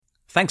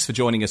Thanks for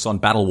joining us on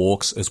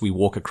BattleWalks as we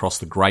walk across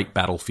the great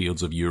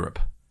battlefields of Europe.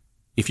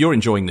 If you're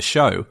enjoying the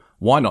show,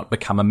 why not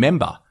become a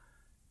member?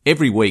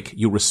 Every week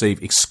you'll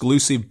receive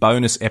exclusive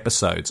bonus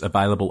episodes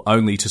available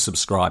only to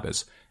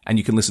subscribers, and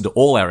you can listen to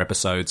all our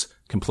episodes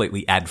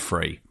completely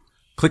ad-free.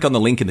 Click on the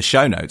link in the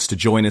show notes to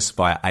join us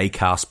via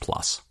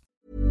Acast+.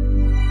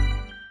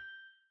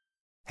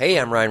 Hey,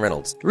 I'm Ryan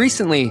Reynolds.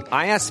 Recently,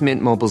 I asked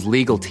Mint Mobile's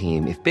legal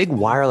team if big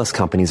wireless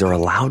companies are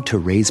allowed to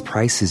raise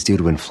prices due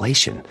to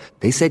inflation.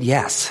 They said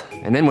yes.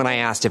 And then when I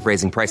asked if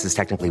raising prices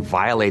technically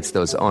violates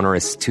those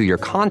onerous two-year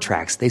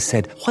contracts, they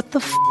said, "What the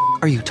f***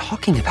 are you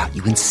talking about,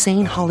 you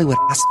insane Hollywood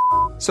ass?"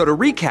 So to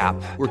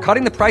recap, we're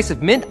cutting the price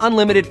of Mint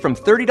Unlimited from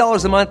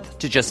 $30 a month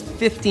to just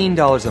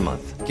 $15 a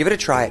month. Give it a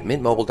try at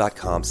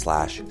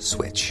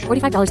mintmobile.com/switch.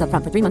 $45 up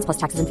front for 3 months plus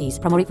taxes and fees.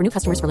 Promo rate for new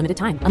customers for limited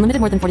time. Unlimited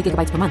more than 40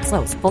 gigabytes per month.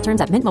 Slows full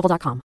terms at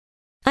mintmobile.com.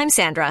 I'm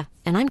Sandra,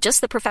 and I'm just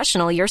the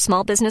professional your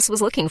small business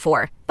was looking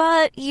for.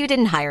 But you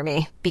didn't hire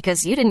me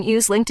because you didn't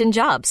use LinkedIn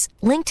Jobs.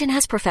 LinkedIn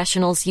has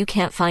professionals you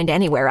can't find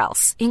anywhere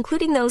else,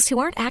 including those who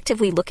aren't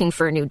actively looking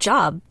for a new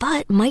job,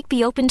 but might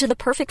be open to the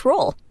perfect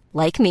role,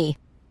 like me.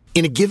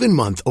 In a given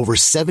month, over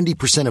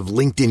 70% of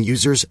LinkedIn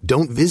users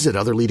don't visit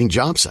other leading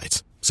job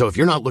sites. So if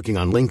you're not looking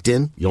on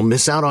LinkedIn, you'll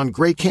miss out on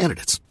great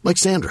candidates like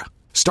Sandra.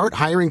 Start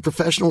hiring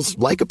professionals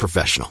like a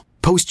professional.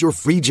 Post your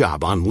free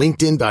job on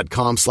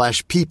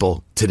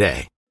linkedin.com/people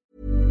today.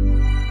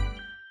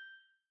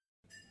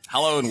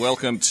 Hello and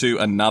welcome to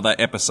another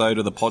episode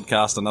of the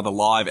podcast, another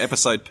live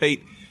episode.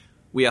 Pete,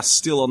 we are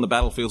still on the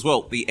battlefields.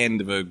 Well, the end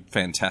of a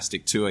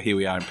fantastic tour. Here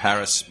we are in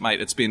Paris. Mate,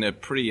 it's been a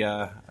pretty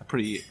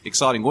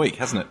exciting week,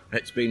 hasn't it?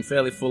 It's been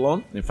fairly full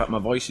on. In fact, my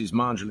voice is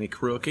marginally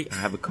croaky. I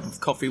have a cup of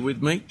coffee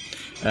with me.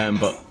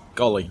 But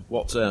golly,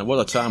 what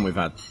a time we've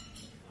had.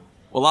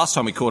 Well, last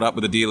time we caught up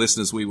with the dear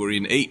listeners, we were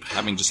in Ypres,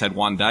 having just had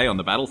one day on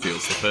the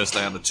battlefields, the first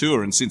day on the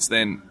tour, and since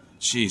then,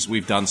 geez,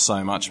 we've done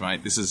so much,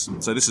 mate. This is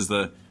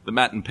the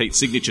Matt and Pete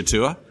signature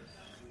tour,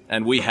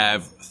 and we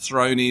have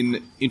thrown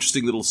in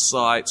interesting little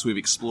sites. We've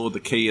explored the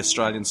key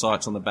Australian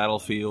sites on the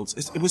battlefields.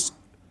 It was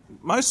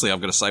mostly,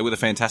 I've got to say, with a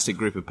fantastic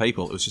group of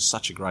people. It was just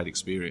such a great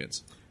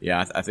experience.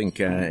 Yeah, I think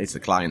it's the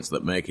clients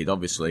that make it,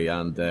 obviously,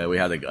 and we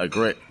had a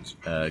great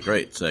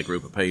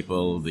group of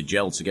people. They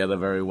gelled together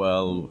very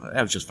well.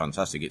 It was just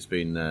fantastic. It's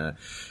been,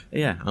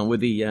 and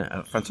with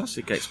the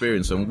fantastic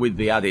experience, and with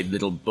the added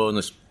little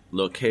bonus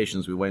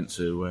locations we went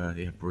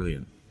to,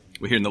 brilliant.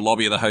 We're here in the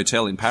lobby of the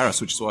hotel in Paris,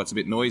 which is why it's a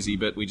bit noisy,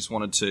 but we just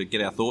wanted to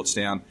get our thoughts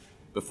down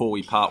before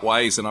we part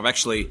ways, and I've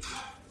actually...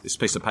 This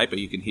piece of paper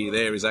you can hear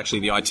there is actually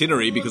the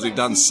itinerary because we've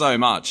done so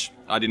much.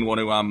 I didn't want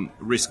to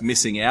risk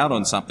missing out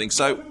on something.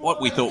 So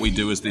what we thought we'd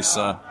do is this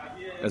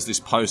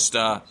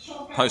post-tour...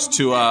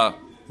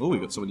 Oh,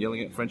 we've got someone yelling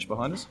at French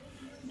behind us.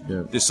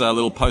 Yeah. This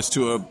little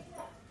post-tour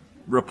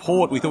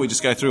report. We thought we'd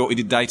just go through what we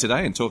did day to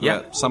day and talk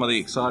about some of the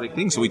exciting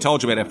things. So we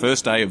told you about our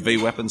first day of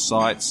V-weapon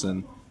sites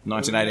and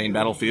 1918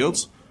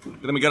 battlefields.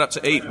 But then we got up to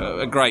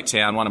Ypres, a great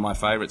town, one of my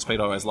favourites. Pete,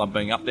 I always love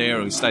being up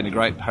there. We stayed in a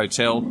great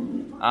hotel.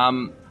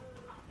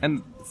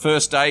 And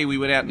first day we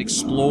went out and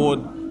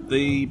explored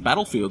the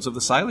battlefields of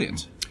the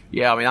salient.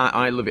 Yeah, I mean,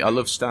 I love it. I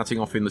love starting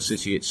off in the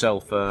city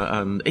itself,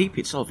 and Ypres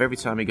itself, every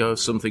time you go,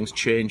 something's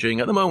changing.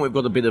 At the moment, we've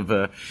got a bit of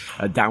a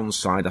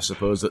downside, I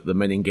suppose, that the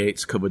Menin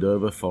Gate's covered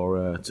over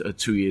for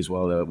 2 years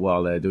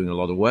while they're doing a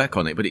lot of work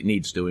on it, but it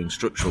needs doing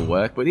structural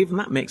work. But even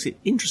that makes it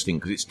interesting,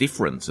 because it's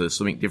different. There's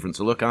something different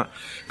to look at.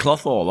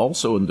 Cloth Hall,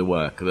 also under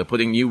work. They're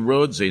putting new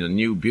roads in and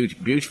new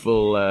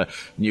beautiful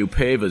new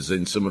pavers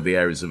in some of the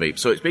areas of Ypres.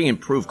 So it's being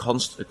improved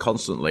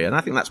constantly, and I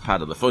think that's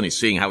part of the fun, is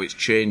seeing how it's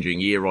changing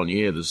year on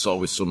year. There's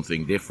always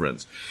something different.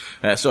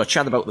 So I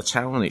chat about the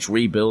town and its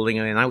rebuilding,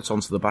 and then out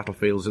onto the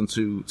battlefields and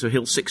to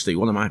Hill 60,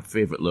 one of my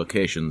favourite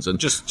locations. And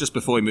just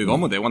before we move on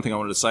with it, one thing I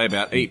wanted to say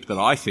about Ypres that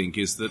I think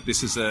is that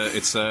this is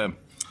it's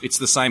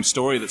the same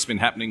story that's been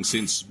happening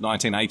since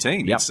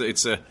 1918. Yep.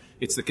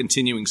 It's the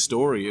continuing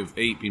story of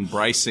Ypres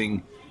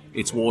embracing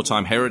its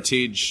wartime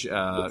heritage.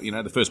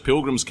 The first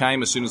pilgrims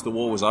came as soon as the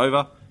war was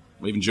over.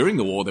 Even during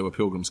the war, there were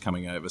pilgrims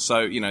coming over.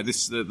 So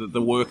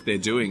the work they're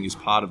doing is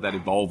part of that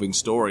evolving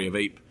story of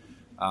Ypres.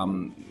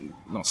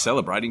 Not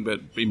celebrating, but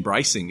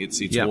embracing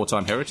its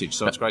wartime heritage.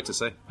 So it's great to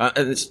see.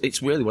 And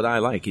it's really what I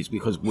like, is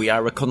because we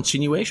are a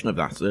continuation of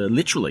that,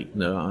 literally.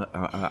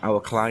 Our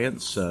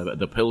clients,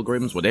 the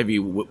pilgrims, whatever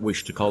you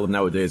wish to call them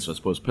nowadays. I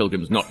suppose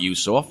pilgrims not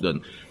used so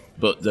often.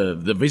 But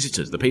the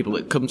visitors, the people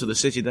that come to the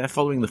city, they're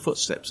following the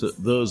footsteps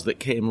of those that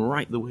came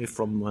right the way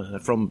from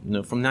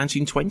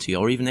 1920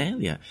 or even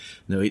earlier.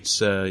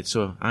 So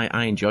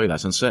I enjoy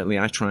that, and certainly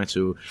I try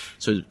to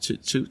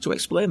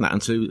explain that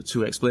and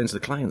to explain to the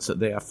clients that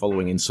they are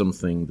following in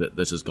something that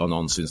has gone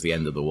on since the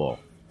end of the war.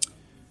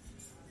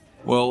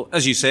 Well,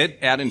 as you said,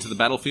 out into the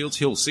battlefields,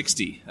 Hill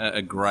 60,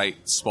 a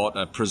great spot,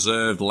 a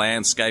preserved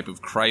landscape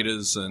of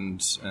craters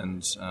and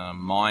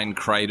mine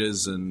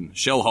craters and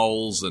shell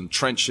holes and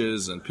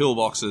trenches and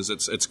pillboxes.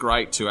 It's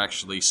great to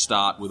actually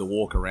start with a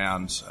walk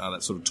around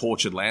that sort of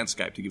tortured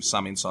landscape to give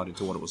some insight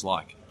into what it was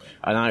like.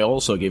 And I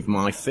also give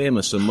my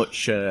famous and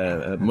much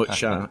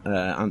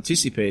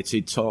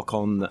anticipated talk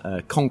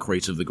on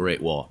concrete of the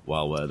Great War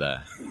while we're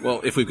there.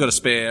 Well, if we've got to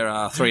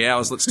spare 3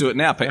 hours, let's do it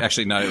now. Pete.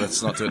 Actually, no,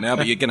 let's not do it now.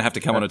 But you're going to have to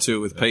come on a tour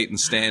with Pete and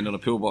stand on a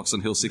pillbox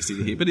on Hill 60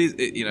 to hear. But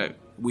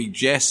we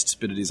jest,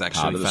 but it is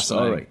actually part of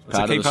fascinating. The story. It's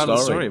a key part of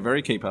the story, a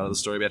very key part of the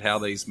story about how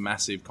these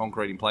massive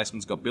concrete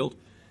emplacements got built.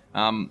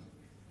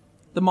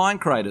 The mine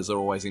craters are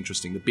always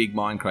interesting. The big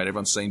mine crater,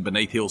 everyone's seen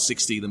Beneath Hill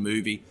 60, the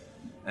movie.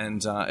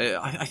 And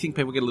I think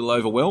people get a little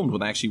overwhelmed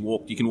when they actually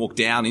walk. You can walk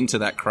down into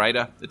that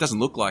crater. It doesn't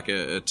look like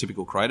a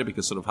typical crater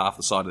because sort of half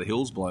the side of the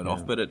hill's blown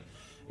off, but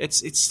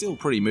it's still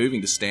pretty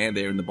moving to stand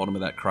there in the bottom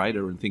of that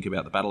crater and think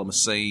about the Battle of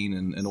Messines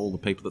and all the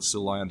people that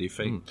still lie under your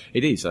feet.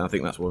 It is. I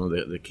think that's one of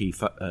the key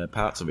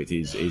parts of it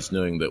is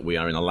knowing that we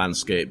are in a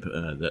landscape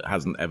that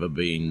hasn't ever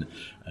been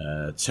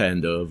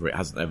turned over, it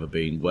hasn't ever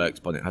been worked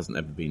upon, it hasn't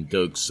ever been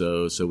dug.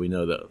 So we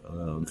know that,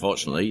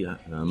 unfortunately,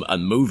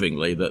 and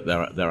movingly, that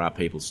there are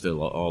people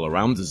still all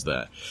around us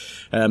there.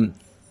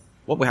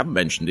 What we haven't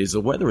mentioned is the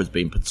weather has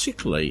been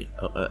particularly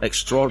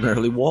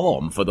extraordinarily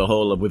warm for the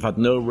whole of... We've had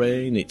no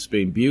rain. It's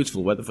been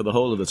beautiful weather for the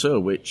whole of the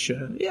tour, which,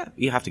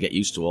 you have to get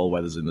used to all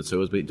weathers in the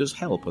tours, but it does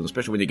help, and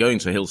especially when you're going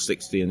to Hill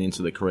 60 and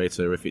into the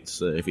crater if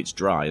it's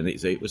dry. And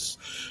it was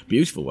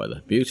beautiful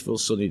weather, beautiful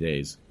sunny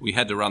days. We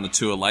had to run the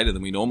tour later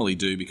than we normally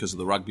do because of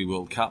the Rugby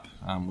World Cup.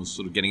 Was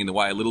sort of getting in the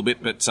way a little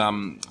bit, but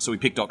so we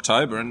picked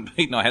October, and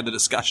Pete and I had the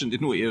discussion,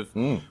 didn't we, of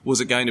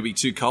was it going to be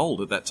too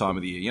cold at that time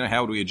of the year?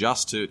 How would we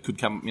adjust to it?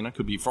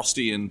 Could be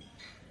frosty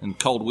and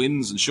cold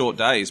winds and short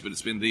days, but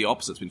it's been the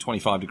opposite. It's been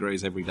 25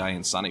 degrees every day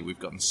and sunny. We've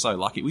gotten so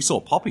lucky. We saw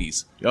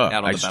poppies out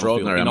on the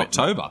battlefield in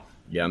October.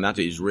 Yeah, and that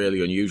is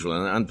really unusual,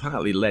 and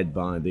partly led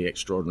by the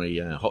extraordinary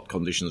hot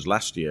conditions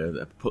last year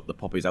that put the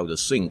poppies out of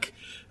sync,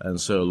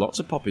 and so lots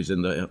of poppies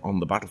on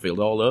the battlefield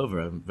all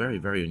over. Very,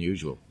 very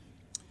unusual.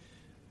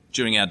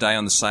 During our day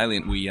on the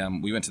salient, we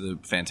went to the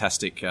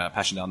fantastic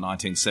Passchendaele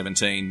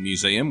 1917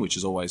 museum, which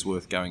is always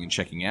worth going and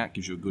checking out.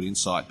 Gives you a good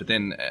insight. But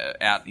then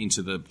out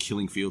into the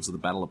killing fields of the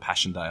Battle of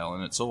Passchendaele,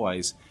 and it's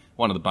always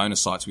one of the bonus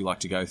sites we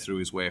like to go through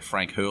is where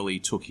Frank Hurley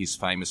took his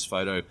famous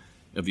photo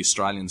of the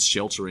Australians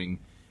sheltering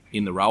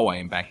in the railway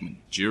embankment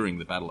during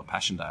the Battle of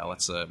Passchendaele.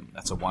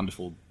 That's a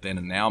wonderful then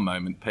and now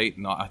moment, Pete,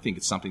 and I think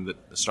it's something that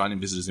Australian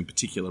visitors in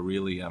particular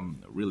really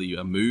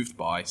are moved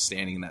by,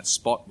 standing in that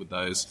spot with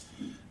those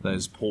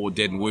poor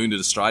dead and wounded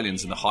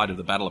Australians in the height of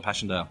the Battle of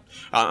Passchendaele.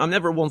 I'm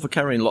never one for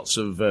carrying lots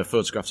of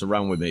photographs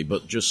around with me,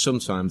 but just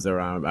sometimes there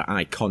are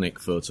iconic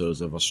photos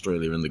of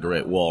Australia in the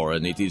Great War,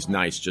 and it is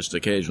nice just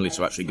occasionally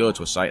to actually go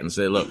to a site and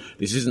say, look,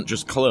 this isn't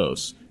just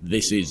close,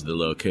 this is the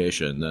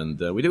location, and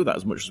we do that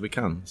as much as we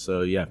can.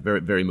 So yeah, very,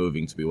 very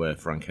moving to be where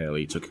Frank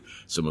Haley took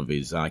some of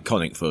his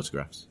iconic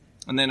photographs.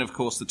 And then, of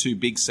course, the two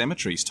big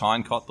cemeteries,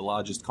 Tyneside, the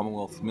largest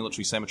Commonwealth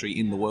military cemetery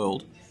in the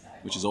world,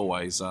 which is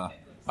always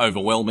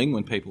overwhelming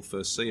when people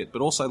first see it,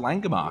 but also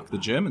Langemarck, the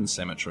German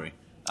cemetery,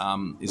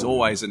 is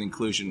always an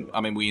inclusion.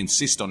 I mean, we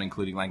insist on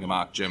including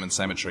Langemarck German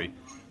cemetery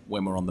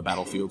when we're on the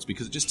battlefields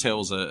because it just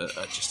tells a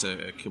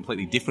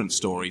completely different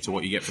story to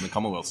what you get from the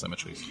Commonwealth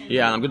cemeteries.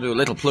 Yeah, and I'm going to do a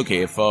little plug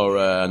here for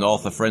an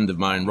author friend of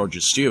mine,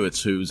 Roger Stewart,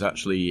 who's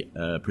actually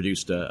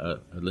produced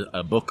a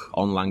book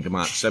on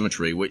Langemarck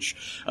Cemetery, which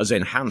has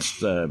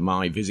enhanced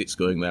my visits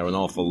going there an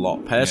awful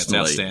lot personally.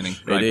 Yeah, it's outstanding.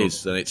 It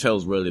is, and it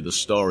tells really the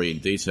story in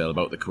detail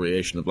about the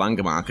creation of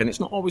Langemarck, and it's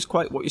not always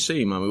quite what you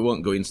see, man. We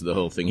won't go into the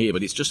whole thing here,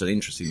 but it's just an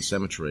interesting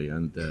cemetery,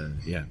 and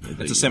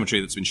it's a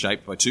cemetery that's been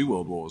shaped by two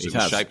world wars. It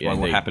was shaped by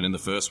what happened in the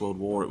First World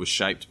War. It was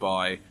shaped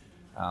by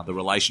the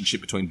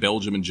relationship between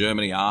Belgium and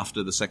Germany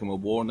after the Second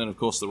World War, and then, of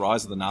course, the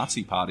rise of the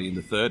Nazi Party in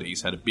the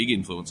 30s had a big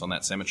influence on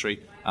that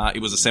cemetery.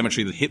 It was a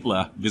cemetery that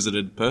Hitler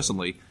visited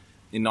personally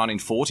in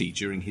 1940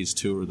 during his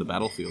tour of the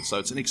battlefield. So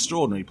it's an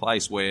extraordinary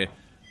place where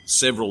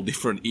several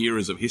different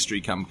eras of history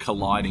come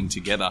colliding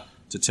together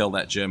to tell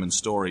that German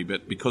story,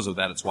 but because of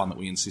that, it's one that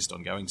we insist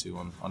on going to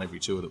on every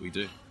tour that we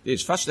do.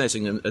 It's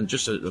fascinating, and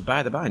just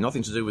by the by,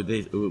 nothing to do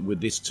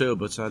with this tour,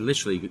 but I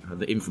literally had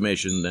the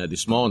information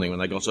this morning when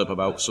I got up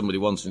about somebody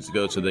wanting to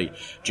go to the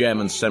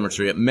German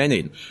cemetery at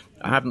Menin.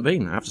 I haven't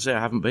been. I have to say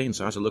I haven't been,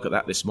 so I had to look at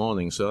that this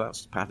morning. So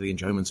that's part of the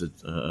enjoyment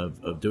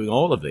of doing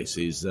all of this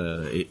is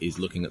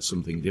looking at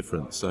something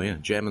different. So yeah,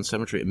 German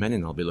cemetery at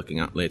Menin I'll be looking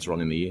at later on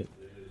in the year.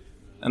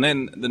 And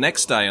then the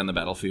next day on the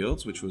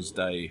battlefields, which was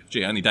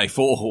only day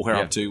 4 we're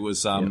up to,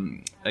 was,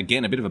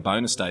 again, a bit of a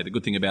bonus day. The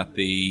good thing about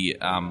the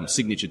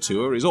signature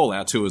tour is all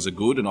our tours are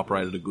good and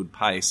operate at a good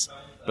pace.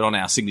 But on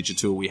our signature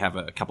tour, we have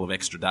a couple of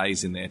extra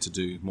days in there to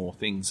do more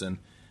things. And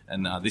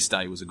this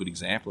day was a good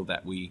example of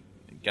that. We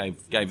gave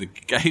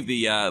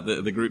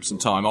the group some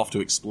time off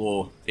to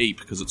explore Ypres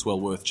because it's well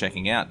worth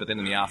checking out. But then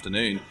in the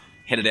afternoon,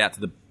 headed out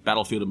to the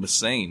battlefield of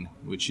Messines,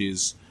 which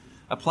is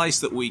a place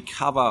that we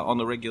cover on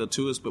the regular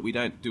tours, but we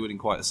don't do it in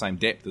quite the same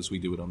depth as we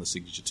do it on the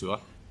signature tour.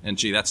 And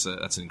gee, that's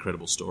an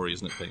incredible story,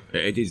 isn't it, Pete?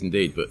 It is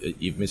indeed,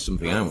 but you've missed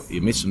something out.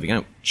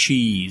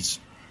 Cheese.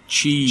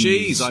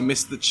 I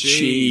missed the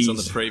cheese on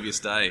the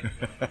previous day.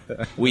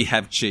 We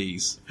have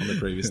cheese on the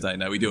previous day.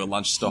 No, we do a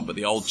lunch stop at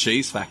the old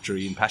cheese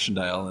factory in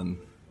Passchendaele, and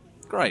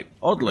Great.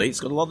 Oddly, it's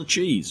got a lot of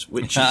cheese,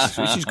 which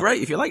is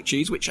great if you like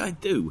cheese, which I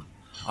do.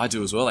 I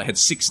do as well. They had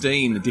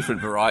 16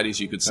 different varieties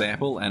you could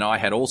sample, and I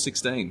had all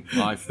 16.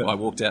 I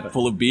walked out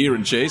full of beer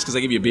and cheese, because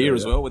they give you beer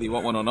as well, whether you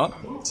want one or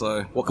not.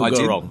 So what could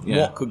go wrong?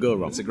 Yeah. What could go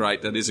wrong?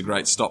 That is a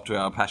great stop to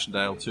our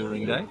Passchendaele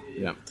touring day.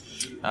 Yeah.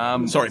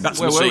 Sorry, back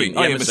to where Messine.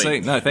 were we?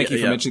 Messine. No, thank you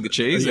for mentioning the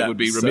cheese. It would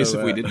be remiss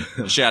if we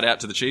didn't shout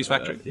out to the cheese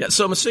factory.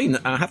 So Messine,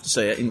 I have to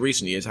say, in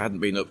recent years, I hadn't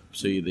been up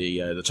to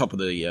the top of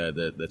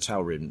the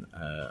tower in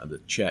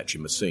the church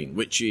in Messine,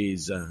 which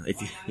is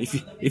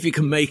if you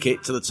can make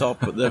it to the top,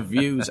 the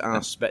views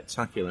are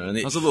spectacular. And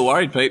I was a little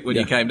worried, Pete, when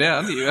you came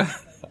down.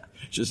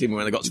 Just even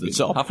when I got to the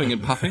top, huffing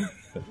and puffing.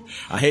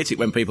 I hate it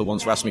when people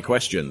want to ask me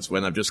questions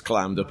when I've just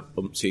climbed up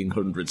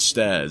 1,800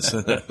 stairs.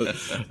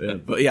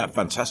 But yeah,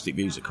 fantastic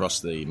views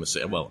across the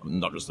Messine. Well,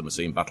 not just the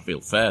Messine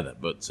battlefield further,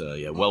 but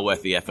well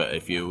worth the effort.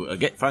 If you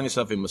find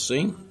yourself in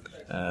Messine,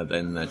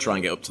 then try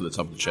and get up to the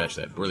top of the church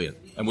there. Brilliant.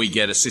 And we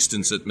get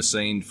assistance at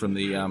Messine from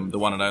the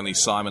one and only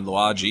Simon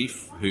Loagi,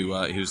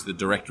 who's the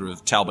director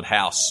of Talbot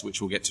House,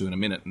 which we'll get to in a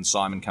minute. And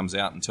Simon comes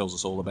out and tells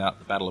us all about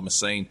the Battle of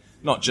Messine.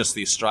 Not just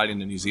the Australian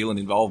and New Zealand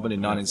involvement in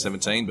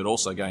 1917, but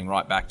also going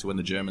right back to when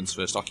the Germans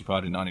first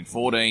occupied in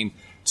 1914,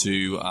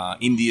 to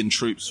Indian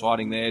troops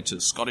fighting there, to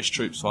Scottish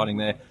troops fighting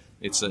there.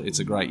 It's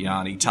a great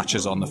yarn. He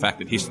touches on the fact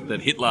that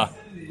Hitler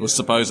was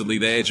supposedly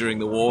there during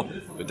the war,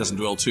 but doesn't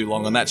dwell too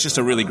long on that. It's just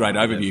a really great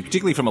overview,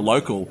 particularly from a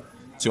local,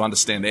 to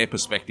understand their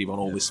perspective on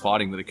all this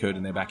fighing that occurred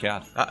in their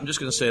backyard. I'm just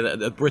going to say that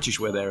the British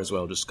were there as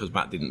well, just because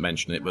Matt didn't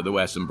mention it, but there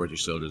were some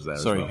British soldiers there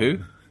Sorry, as well.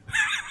 Who?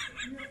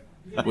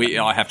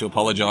 I have to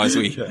apologise.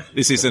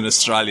 This is an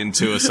Australian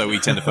tour, so we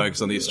tend to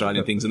focus on the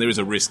Australian things, and there is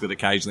a risk that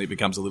occasionally it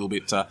becomes a little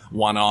bit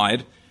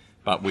one-eyed.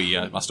 But we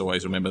must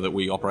always remember that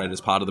we operate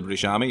as part of the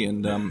British Army,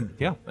 and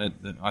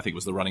I think it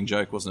was the running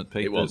joke, wasn't it,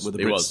 Pete? It was. With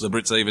the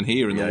Brits even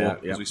here in the war,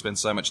 because we spend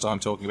so much time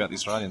talking about the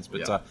Australians.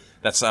 But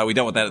that's we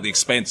don't want that at the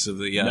expense of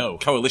the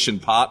coalition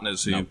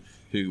partners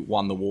who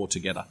won the war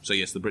together. So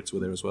yes, the Brits were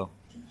there as well.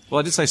 Well,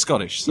 I did say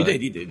Scottish. So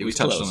you did. It was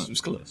touched close. on it. It was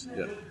close.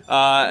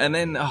 Yeah. And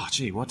then, what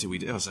did we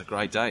do? It was a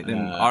great day. Then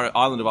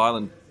Island of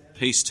Ireland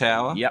Peace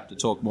Tower to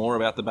talk more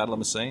about the Battle of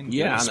Messine,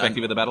 the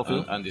perspective of the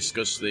battlefield. And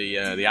discuss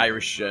the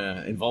Irish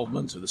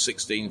involvement of the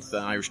 16th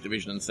Irish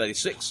Division and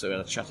 36th. So we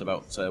had a chat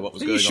about what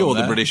was going on. Are you sure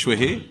there. the British were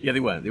here? Yeah, they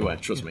were,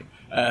 trust me.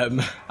 And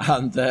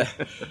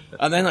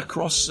then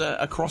across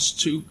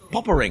to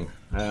Poppering,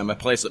 a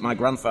place that my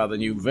grandfather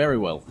knew very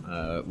well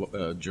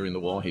during the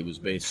war. He was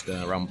based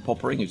around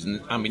Poppering. He was in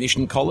an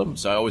ammunition column,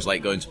 so I always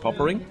like going to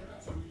Poppering.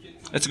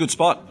 It's a good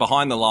spot,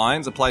 behind the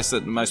lines, a place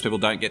that most people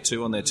don't get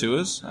to on their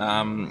tours,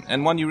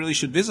 and one you really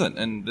should visit.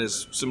 And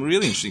there's some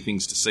really interesting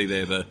things to see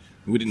there.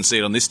 We didn't see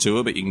it on this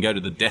tour, but you can go to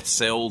the death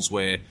cells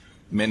where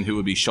men who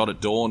would be shot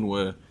at dawn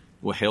were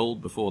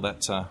held before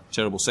that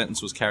terrible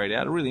sentence was carried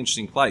out. A really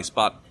interesting place,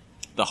 but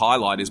the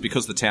highlight is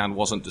because the town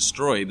wasn't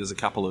destroyed, there's a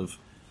couple of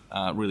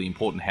really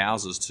important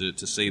houses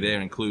to see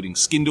there, including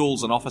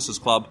Skindles, an officers'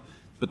 club,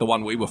 but the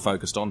one we were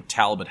focused on,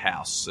 Talbot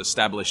House,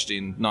 established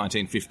in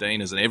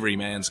 1915 as an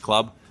everyman's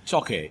club.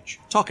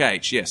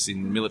 TOC-H, yes,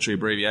 in military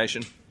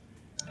abbreviation.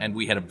 And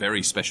we had a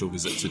very special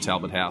visit to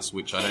Talbot House,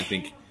 which I don't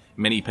think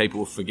many people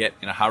will forget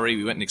in a hurry.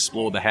 We went and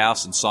explored the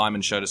house, and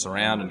Simon showed us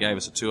around and gave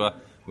us a tour.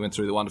 We went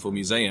through the wonderful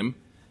museum.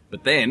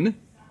 But then,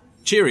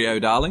 cheerio,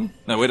 darling.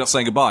 No, we're not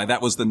saying goodbye.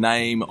 That was the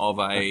name of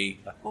a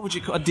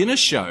dinner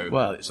show?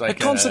 Well, it's like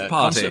a concert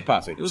party.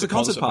 It was a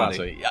concert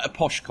party. Yeah, a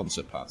posh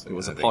concert party. It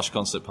was a posh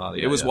concert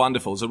party. It was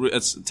wonderful.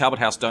 Talbot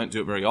House don't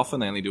do it very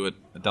often. They only do it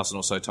a dozen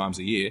or so times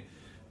a year.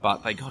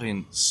 But they got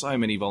in so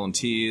many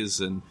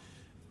volunteers and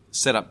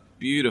set up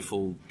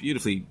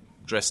beautifully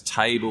dressed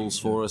tables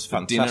for us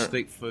for dinner.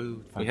 Fantastic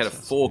food. We had a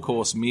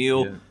 4-course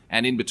meal,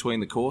 and in between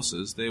the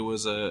courses, there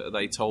was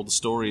they told the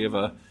story of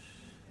a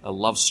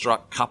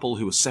love-struck couple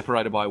who was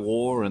separated by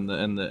war,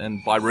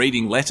 and by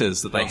reading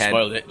letters that they had.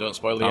 Don't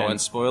spoil the end. I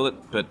won't spoil it,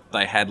 but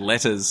they had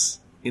letters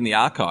in the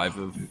archive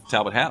of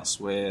Talbot House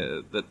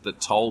that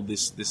told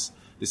this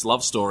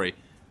love story.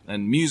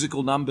 And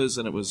musical numbers,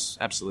 and it was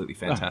absolutely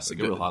fantastic.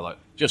 A real highlight.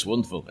 Just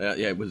wonderful.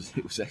 It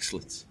was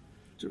excellent.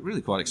 It's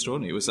really quite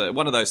extraordinary. It was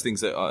one of those things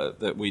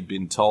that we'd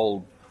been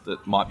told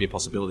that might be a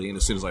possibility, and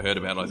as soon as I heard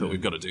about it, I thought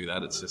we've got to do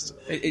that.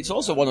 It's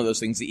also one of those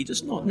things that you're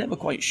just never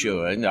quite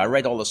sure. And I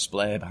read all the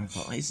splurb, and I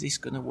thought, is this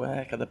going to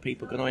work? Are the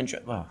people going to enjoy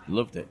it? Well,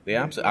 loved it.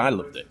 I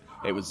loved it.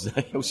 It was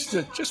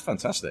just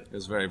fantastic. It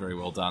was very, very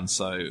well done.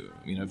 So,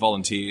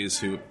 volunteers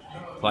who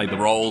played the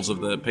roles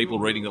of the people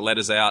reading the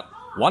letters out.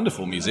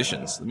 Wonderful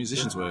musicians. The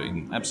musicians were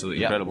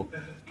absolutely incredible.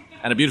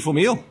 And a beautiful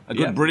meal. A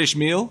good British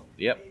meal.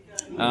 Yep.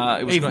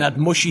 It was even had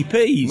mushy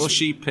peas.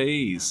 Mushy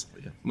peas.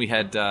 We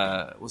had,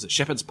 was it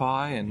shepherd's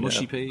pie and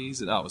mushy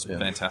peas? It was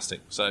fantastic.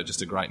 So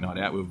just a great night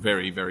out. We were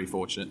very, very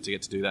fortunate to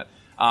get to do that.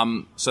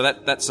 So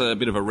that's a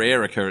bit of a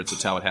rare occurrence at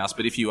Talbot House.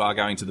 But if you are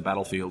going to the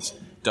battlefields,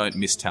 don't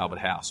miss Talbot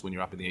House when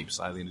you're up in the East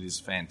Salient. It is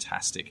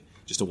fantastic.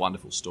 just a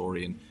wonderful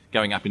story. And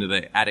going up into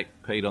the attic,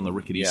 Pete, on the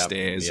rickety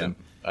stairs,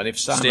 and if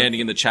standing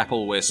in the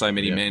chapel where so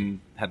many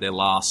men had their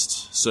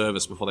last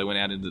service before they went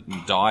out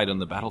and died on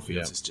the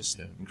battlefields, it's just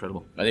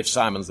incredible. And if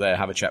Simon's there,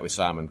 have a chat with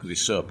Simon because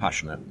he's so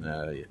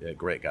passionate.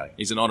 Great guy.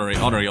 He's an honorary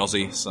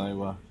Aussie,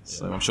 so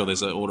I'm sure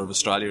there's an Order of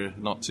Australia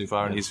not too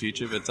far in his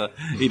future. But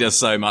he does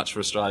so much for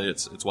Australia.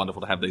 It's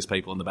wonderful to have these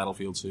people on the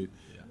battlefields who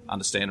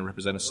understand and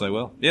represent us so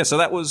well. Yeah, so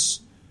that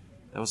was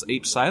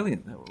Ypres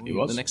Salient.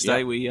 The next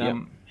day we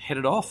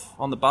headed off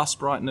on the bus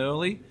bright and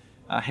early,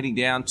 heading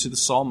down to the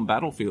Somme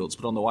battlefields,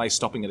 but on the way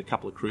stopping at a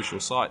couple of crucial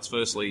sites.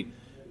 Firstly,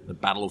 the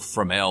Battle of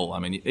Fromelles. I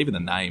mean, even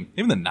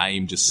the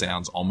name just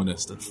sounds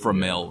ominous.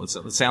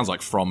 Fromelles. It sounds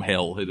like from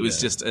hell. It was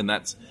just, and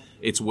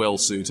it's well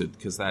suited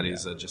because that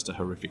is just a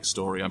horrific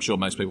story. I'm sure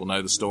most people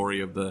know the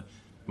story of the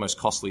most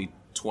costly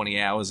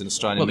 20 hours in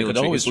Australian military. Well, they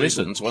could always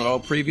history. listen to one of our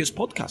previous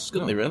podcasts,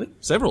 couldn't they, really?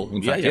 Several,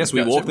 in fact. Yes,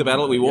 we walked the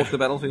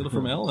battlefield of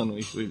Fromelles,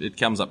 and it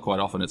comes up quite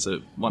often. It's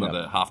one of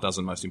the half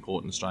dozen most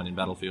important Australian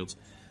battlefields.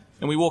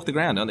 And we walk the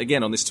ground. And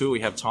again, on this tour,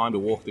 we have time to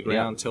walk the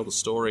ground, tell the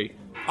story.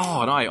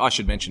 Oh, and I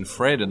should mention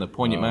Fred and the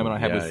poignant moment I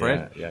had with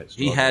Fred.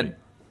 He had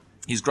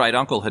his great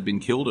uncle had been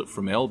killed at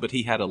Fromelles, but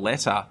he had a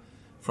letter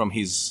from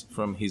his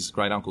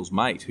great uncle's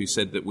mate who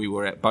said that we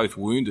were both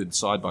wounded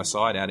side by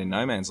side out in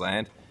no man's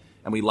land,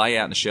 and we lay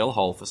out in a shell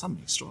hole for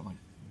something extra, like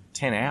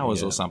 10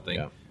 hours or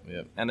something.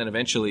 And then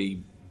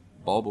eventually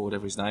Bob, or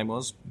whatever his name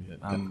was,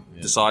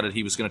 decided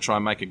he was going to try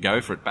and make a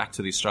go for it back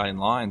to the Australian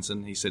lines.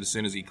 And he said as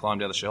soon as he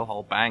climbed out of the shell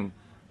hole, bang,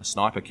 a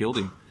sniper killed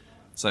him.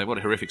 So what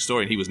a horrific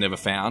story. And he was never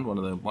found, one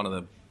of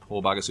the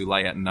poor buggers who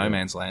lay out in no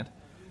man's land.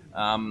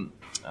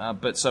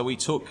 But so we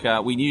took,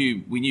 we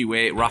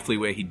knew roughly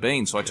where he'd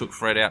been, so I took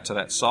Fred out to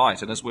that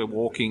site. And as we're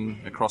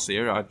walking across the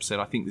area, I said,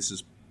 I think this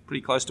is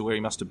pretty close to where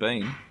he must have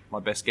been, my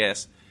best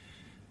guess.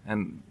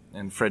 And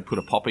Fred put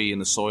a poppy in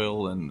the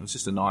soil, and it was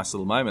just a nice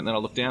little moment. Then I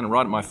looked down, and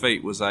right at my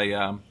feet was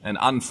an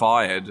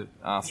unfired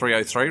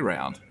 303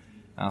 round,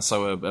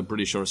 so a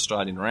British or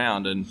Australian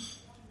round. And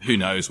who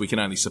knows, we can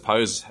only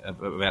suppose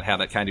about how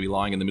that came to be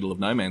lying in the middle of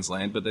no man's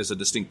land, but there's a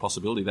distinct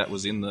possibility that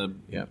was in the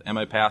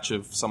ammo pouch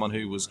of someone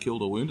who was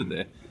killed or wounded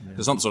there.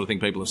 It's not the sort of thing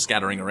people are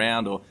scattering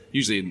around, or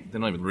usually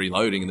they're not even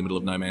reloading in the middle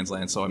of no man's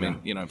land. So, I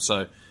mean,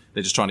 so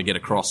they're just trying to get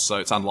across, so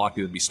it's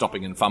unlikely they'd be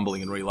stopping and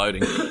fumbling and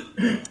reloading.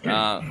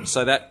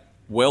 So that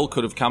well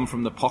could have come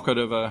from the pocket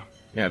of a...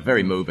 Yeah,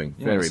 very moving.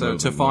 Very moving.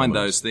 To find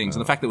those things,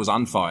 and the fact that it was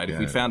unfired, if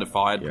we'd found a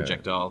fired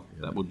projectile,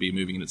 that would be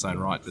moving in its own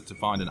right, but to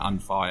find an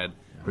unfired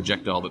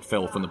projectile that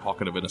fell from the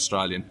pocket of an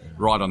Australian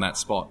right on that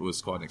spot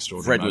was quite an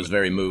extraordinary Fred was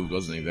very moved,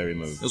 wasn't he? Very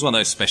moved. It was one of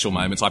those special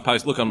moments.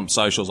 Look on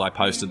socials, I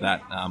posted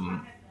that.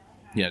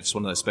 It's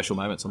one of those special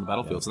moments on the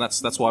battlefields, and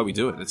that's why we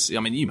do it.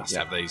 You must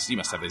have these. You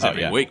must have these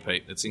every week,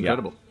 Pete. It's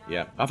incredible.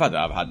 Yeah, I've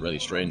had really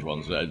strange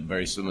ones,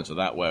 very similar to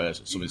that, where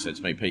somebody said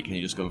to me, "Pete, can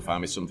you just go and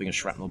find me something, a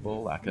shrapnel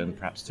ball I can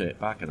perhaps take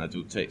back?" And I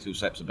do take 2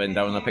 steps, I bend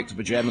down, and I picked up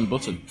a German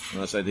button.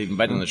 And I said, "Even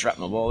better than the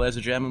shrapnel ball, there's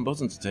a German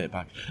button to take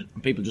back."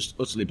 And people just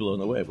utterly blown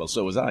away. Well,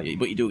 so was I.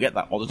 But you do get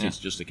that oddities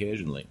just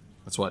occasionally.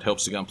 That's why it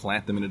helps to go and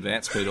plant them in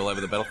advance, Pete, all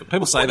over the battlefield.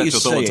 People say that to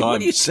us all the time.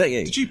 What are you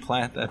saying? Did you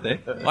plant that there?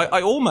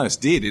 I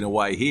almost did, in a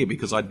way, here,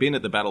 because I'd been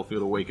at the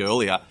battlefield a week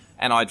earlier,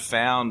 and I'd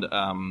found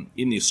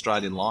in the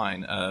Australian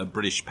line a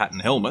British pattern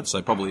helmet, so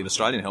probably an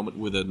Australian helmet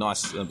with a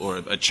nice,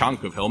 or a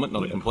chunk of helmet,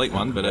 not a complete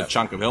one, but a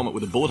chunk of helmet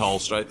with a bullet hole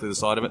straight through the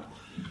side of it.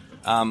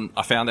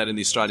 I found that in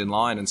the Australian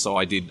line, and so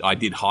I did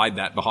hide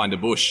that behind a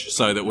bush,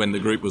 so that when the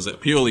group was there,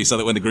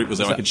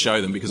 I could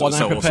show them, because it was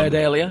so awesome. One I prepared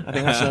earlier. I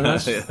think that's so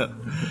nice.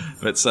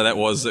 But so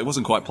it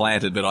wasn't quite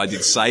planted, but I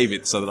did save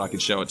it so that I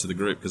could show it to the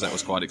group, because that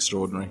was quite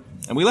extraordinary.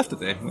 And we left it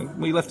there.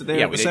 We left it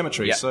there at the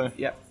cemetery, so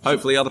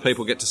hopefully other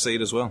people get to see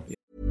it as well.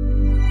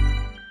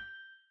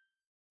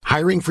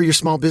 Hiring for your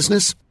small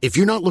business? If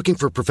you're not looking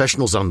for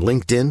professionals on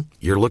LinkedIn,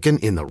 you're looking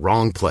in the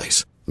wrong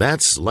place.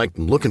 That's like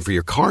looking for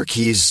your car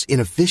keys in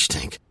a fish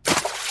tank.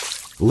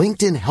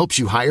 LinkedIn helps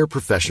you hire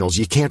professionals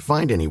you can't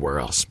find anywhere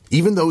else,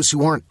 even those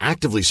who aren't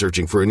actively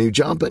searching for a new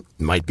job but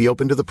might be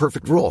open to the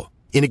perfect role.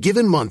 In a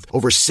given month,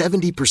 over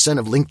 70%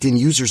 of LinkedIn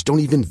users don't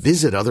even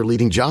visit other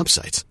leading job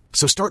sites.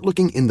 So start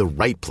looking in the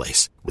right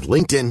place. With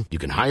LinkedIn, you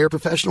can hire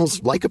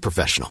professionals like a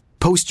professional.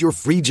 Post your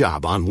free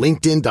job on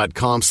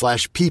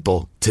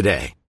linkedin.com/people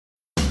today.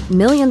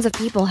 Millions of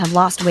people have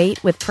lost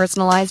weight with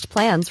personalized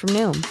plans from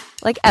Noom.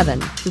 Like Evan,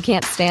 who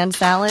can't stand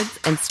salads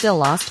and still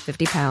lost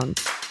 50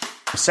 pounds.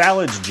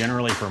 Salads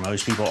generally for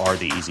most people are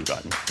the easy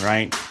button,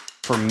 right?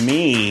 For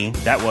me,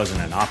 that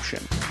wasn't an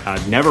option.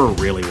 I never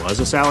really was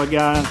a salad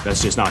guy.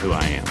 That's just not who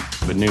I am.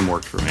 But Noom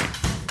worked for me.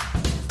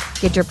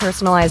 Get your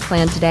personalized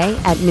plan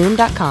today at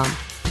Noom.com.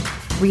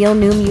 Real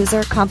Noom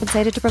user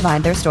compensated to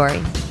provide their story.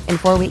 In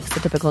 4 weeks,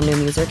 the typical Noom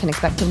user can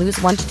expect to lose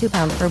 1 to 2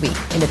 pounds per week.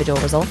 Individual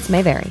results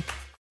may vary.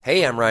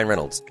 Hey, I'm Ryan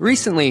Reynolds.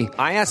 Recently,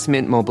 I asked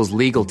Mint Mobile's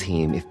legal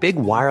team if big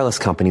wireless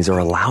companies are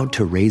allowed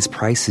to raise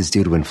prices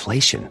due to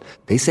inflation.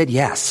 They said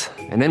yes.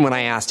 And then when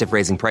I asked if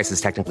raising prices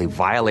technically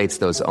violates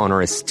those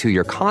onerous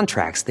 2-year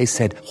contracts, they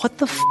said, "What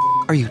the f***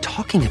 are you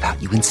talking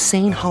about, you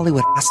insane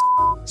Hollywood ass?"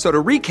 So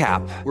to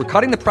recap, we're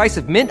cutting the price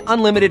of Mint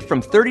Unlimited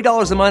from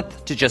 $30 a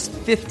month to just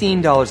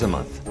 $15 a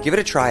month. Give it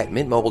a try at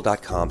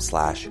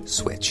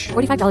mintmobile.com/switch.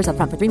 $45 up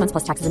front for 3 months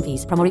plus taxes and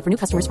fees. Promo rate for new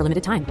customers for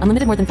limited time.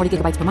 Unlimited more than 40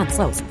 gigabytes per month.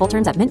 Slows full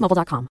terms at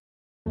mintmobile.com.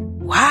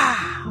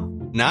 Wow.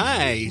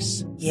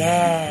 Nice.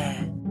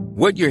 Yeah.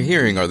 What you're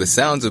hearing are the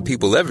sounds of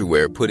people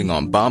everywhere putting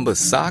on Bombas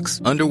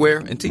socks,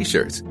 underwear, and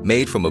T-shirts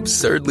made from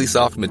absurdly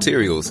soft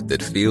materials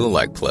that feel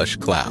like plush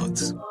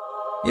clouds.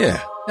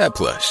 Yeah, that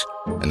plush.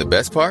 And the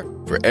best part?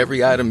 For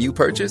every item you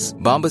purchase,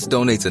 Bombas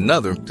donates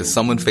another to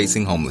someone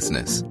facing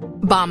homelessness.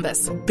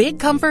 Bombas. Big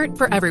comfort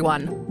for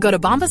everyone. Go to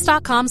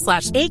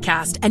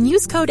bombas.com/ACAST and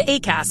use code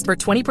ACAST for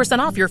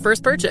 20% off your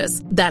first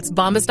purchase. That's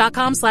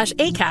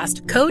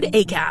bombas.com/ACAST. Code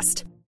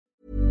ACAST.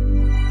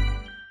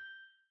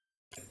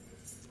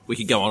 We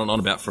could go on and on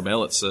about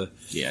Fromelles.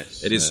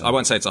 Yes. It is. I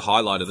won't say it's a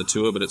highlight of the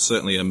tour, but it's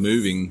certainly a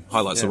moving.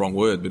 Highlight's the wrong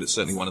word, but it's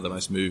certainly one of the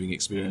most moving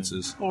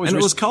experiences. Yeah. And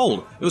it was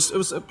cold. It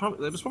was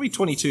probably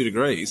 22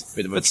 degrees,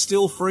 but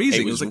still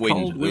freezing. It was a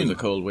cold wind. It was a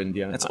cold wind.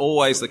 Yeah. That's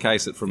always the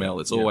case at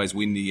Fromelles. It's always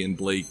windy and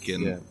bleak,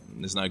 and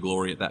there's no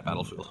glory at that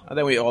battlefield. And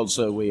then we always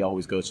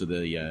go to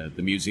the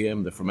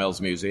museum, the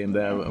Fromelles Museum.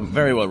 They're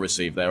very well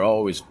received. They're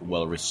always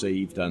well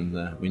received,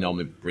 and we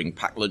normally bring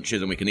packed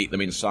lunches and we can eat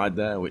them inside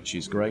there, which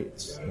is great.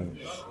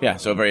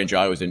 So I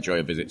always enjoy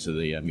a visit to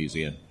the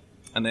museum.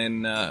 And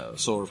then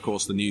saw, of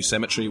course, the new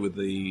cemetery with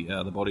the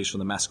bodies from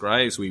the mass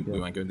graves. We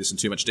won't go into this in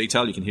too much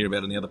detail. You can hear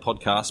about it in the other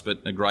podcast, but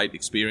a great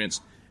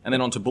experience. And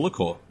then on to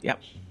Bullecourt.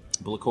 Yep.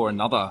 Bullecourt,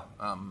 another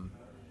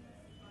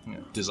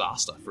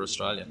disaster for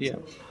Australia. Yeah.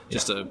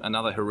 Just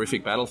another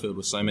horrific battlefield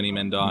where so many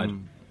men died.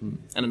 And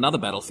another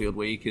battlefield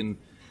where you can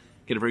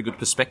get a very good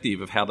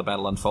perspective of how the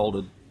battle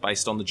unfolded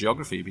based on the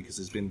geography, because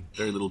there's been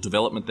very little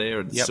development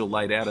there and it's still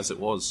laid out as it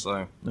was.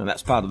 So, and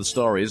that's part of the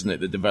story, isn't it?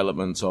 The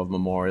development of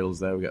memorials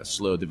there. We got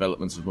slow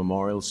development of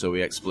memorials, so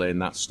we explain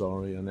that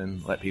story and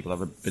then let people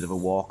have a bit of a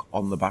walk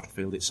on the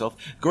battlefield itself.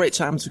 Great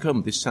time to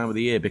come this time of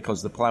the year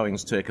because the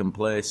ploughing's taken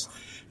place.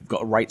 You've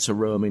got a right to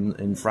roam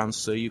in France,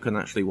 so you can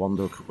actually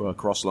wander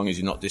across as long as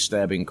you're not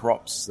disturbing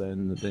crops.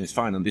 Then it's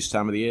fine. And this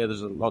time of the year,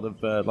 there's a lot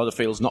of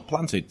fields not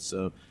planted.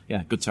 So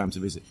yeah, good time to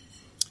visit.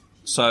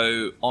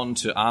 So on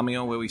to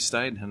Amiens, where we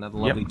stayed, another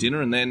lovely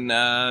dinner. And then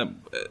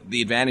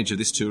the advantage of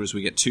this tour is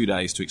we get 2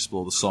 days to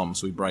explore the Somme,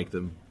 so we break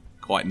them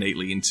quite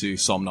neatly into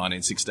Somme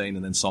 1916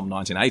 and then Somme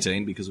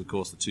 1918, because, of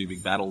course, the two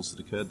big battles that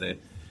occurred there.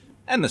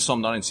 And the Somme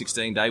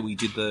 1916 day, we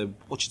did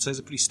what you'd say is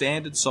a pretty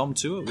standard Somme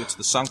tour. We went to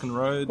the Sunken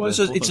Road. Well, it's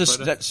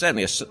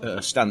certainly a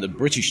standard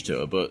British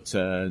tour, but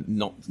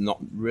not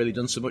really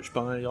done so much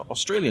by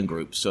Australian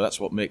groups. So that's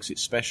what makes it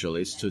special,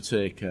 is to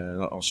take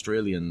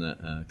Australian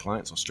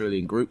clients,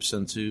 Australian groups,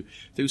 and to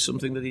do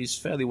something that is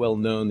fairly well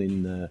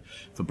known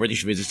for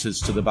British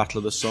visitors to the Battle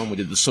of the Somme. We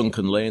did the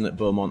Sunken Lane at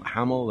Beaumont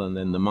Hamel, and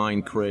then the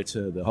Mine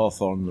Crater, the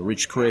Hawthorne, the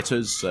Ridge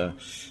Craters.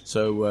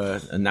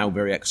 And now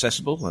very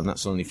accessible, and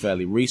that's only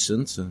fairly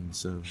recent. And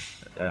so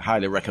I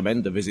highly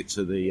recommend a visit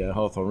to the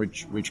Hawthorne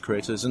Ridge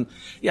Craters, and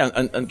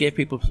gave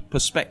people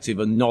perspective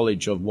and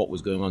knowledge of what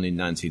was going on in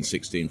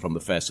 1916 from the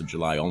 1st of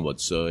July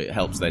onwards. So it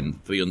helps then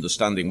for the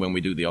understanding when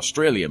we do the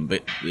Australian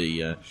bit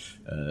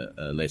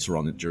later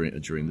on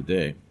during the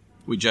day.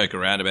 We joke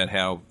around about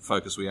how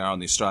focused we are on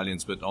the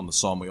Australians, but on the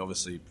Somme we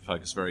obviously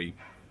focus very,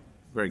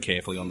 very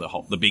carefully on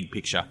the big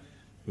picture,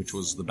 which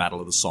was the Battle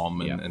of the Somme,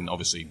 and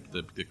obviously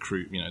the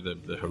crew,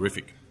 the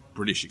horrific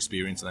British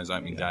experience in those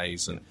opening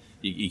days, and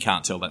you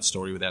can't tell that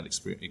story without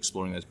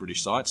exploring those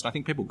British sites. And I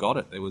think people got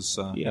it. There was,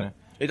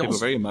 people were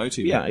very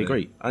emotive. Yeah, I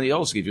agree. And it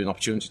also gives you an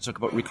opportunity to talk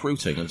about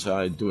recruiting. And so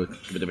I do a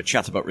bit of a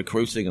chat about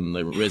recruiting and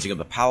the raising of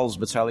the PALS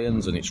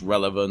battalions and its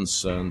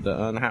relevance and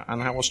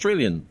how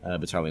Australian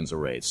battalions are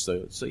raised.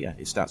 So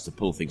it starts to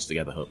pull things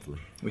together, hopefully.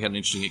 We had an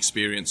interesting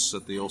experience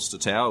at the Ulster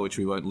Tower, which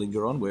we won't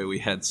linger on, where we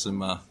had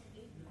some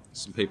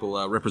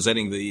people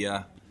representing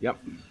the...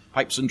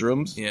 Pipes and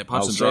drums. Yeah,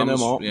 pipes and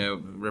drums,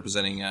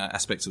 representing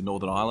aspects of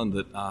Northern Ireland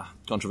that are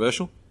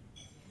controversial.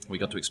 We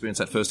got to experience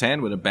that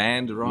firsthand when a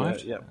band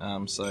arrived.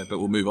 But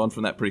we'll move on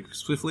from that pretty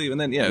swiftly. And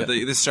then,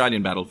 the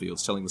Australian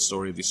battlefields, telling the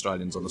story of the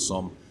Australians on the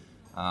Somme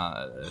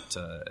at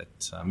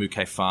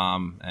Mouquet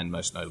Farm and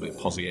most notably at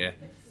Pozières.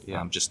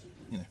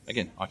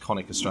 Again,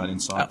 iconic Australian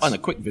sites. And a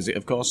quick visit,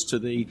 of course, to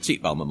the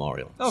Tietval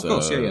Memorial. Oh, of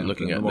course,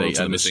 looking at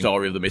the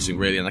story of the missing,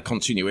 really, and a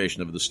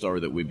continuation of the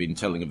story that we've been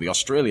telling of the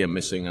Australian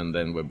missing, and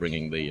then we're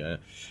bringing the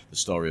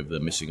story of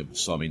the missing of the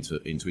Somme into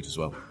it as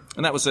well.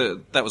 And that was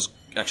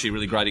actually a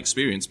really great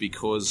experience,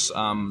 because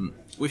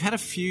we've had a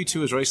few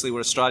tours recently where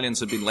Australians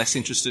have been less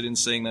interested in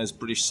seeing those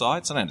British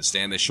sites. And I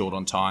understand they're short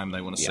on time; they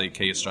want to see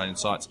key Australian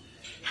sites.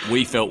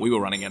 We felt we were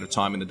running out of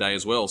time in the day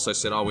as well, so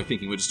said, we're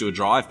thinking we'd just do a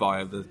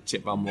drive-by of the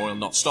Tietval Memorial,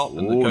 not stop.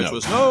 And the coach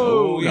was,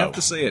 you have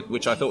to see it,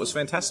 which I thought was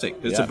fantastic.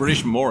 It's a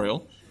British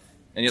memorial,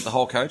 and yet the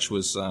whole coach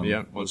was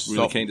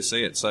really keen to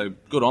see it. So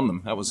good on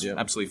them. That was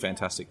absolutely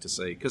fantastic to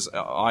see, because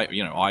I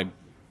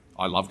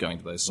love going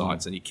to those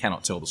sites, and you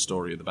cannot tell the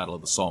story of the Battle of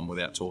the Somme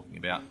without talking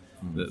about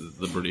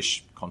the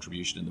British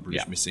contribution and the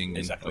British missing.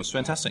 Exactly. And it was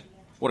fantastic.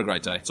 What a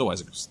great day. It's always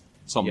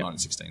Somme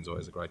 1916 is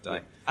always a great day.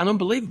 And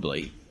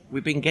unbelievably,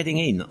 we've been getting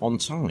in on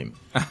time,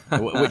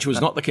 which was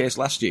not the case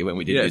last year when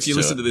we did this. If you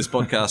tour. listen to this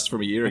podcast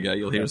from a year ago,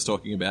 you'll hear us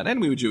talking about, and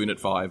we were due in at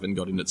 5 and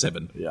got in at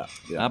 7. Yeah.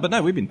 But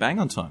no, we've been bang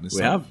on time.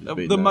 We have.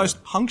 The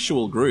most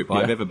punctual group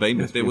I've ever been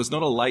with. There was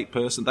not a late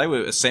person. They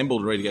were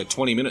assembled ready to go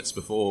 20 minutes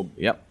before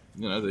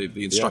the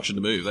instruction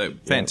to move. They were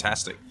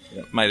fantastic.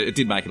 Yep. It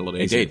did make it a lot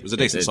easier. It was a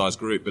decent-sized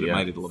group, but it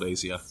made it a lot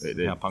easier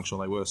how punctual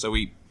they were. So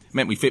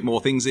meant we fit more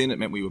things in. It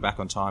meant we were back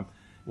on time.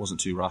 It wasn't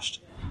too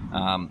rushed.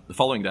 The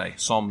following day,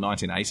 Somme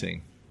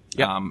 1918.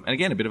 Yep. And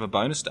again, a bit of a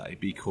bonus day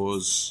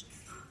because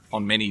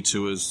on many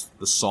tours,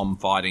 the Somme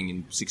fighting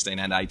in 16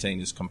 and 18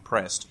 is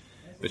compressed.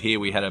 But here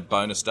we had a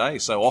bonus day.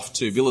 So off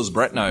to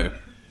Villers-Bretonneux.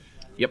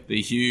 Yep.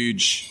 The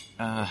huge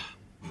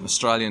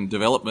Australian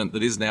development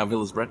that is now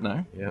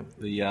Villers-Bretonneux. Yep.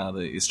 The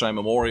Australian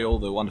Memorial,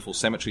 the wonderful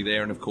cemetery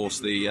there, and of course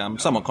the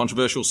somewhat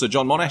controversial Sir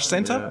John Monash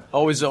Centre. Yeah.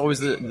 Always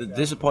the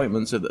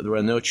disappointment that there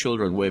are no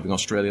children waving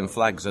Australian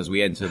flags as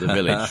we enter the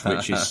village,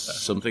 which is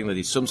something that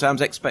is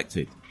sometimes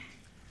expected.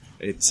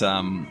 It's Sir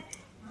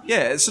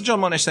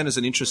John Monash Centre is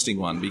an interesting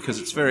one because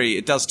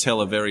it does tell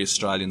a very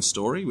Australian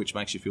story, which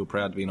makes you feel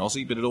proud to be an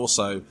Aussie, but it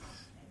also,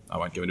 I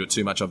won't go into it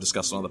too much, I've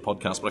discussed it on other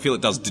podcasts, but I feel it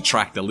does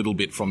detract a little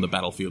bit from the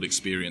battlefield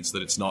experience,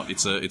 that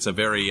it's a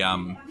very,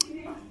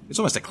 it's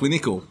almost a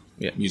clinical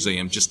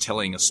museum just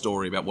telling a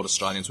story about what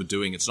Australians were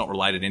doing. It's not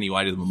related in any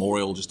way to the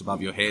memorial just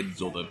above your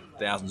heads or the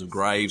thousands of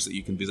graves that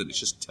you can visit. It's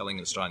just telling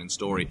an Australian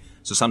story.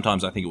 So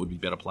sometimes I think it would be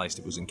better placed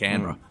if it was in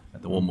Canberra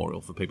at the War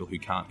Memorial for people who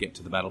can't get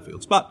to the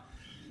battlefields. But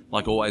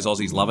like always,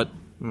 Aussies love it.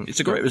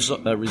 It's a great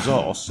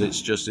resource. It's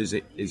just is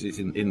it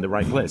in the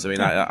right place? I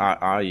mean,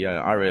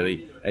 I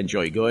really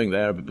enjoy going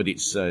there, but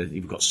it's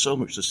you've got so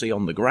much to see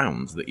on the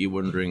ground that you're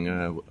wondering,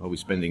 are we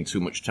spending too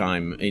much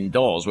time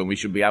indoors when we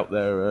should be out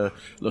there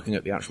looking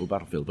at the actual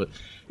battlefield? But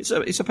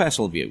it's a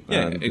personal view.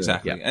 Yeah,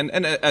 exactly.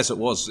 And as it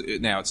was,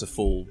 now it's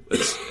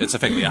it's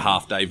effectively a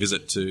half-day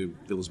visit to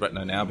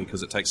Villers-Bretonneux now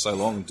because it takes so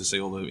long to see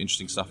all the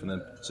interesting stuff in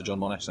the Sir John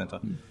Monash Centre.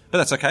 But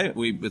that's okay.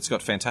 It's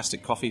got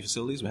fantastic coffee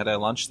facilities. We had our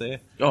lunch there.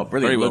 Oh,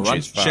 brilliant. Very well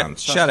run.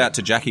 Shout out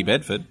to Jackie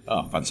Bedford.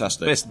 Oh,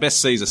 fantastic.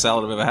 Best Caesar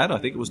salad I've ever had. I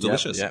think it was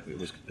delicious. Yeah,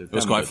 it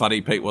was quite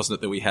funny, Pete, wasn't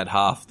it, that we had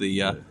half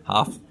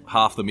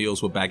the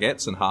meals were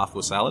baguettes and half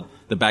were salad.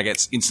 The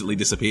baguettes instantly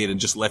disappeared and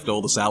just left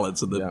all the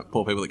salads, and the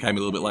poor people that came a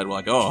little bit later were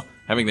like, oh,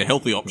 having the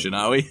healthy option,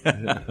 are we?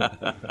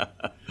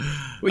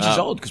 Which is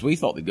odd, because we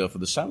thought they'd go for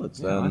the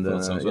salads. Yeah, I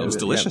thought so as well. It was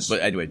delicious.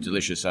 But anyway,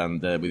 delicious,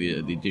 and with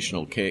the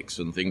additional cakes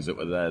and things that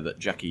were there that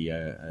Jackie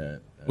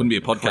wouldn't be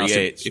a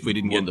podcast if we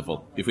didn't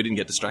wonderful. If we didn't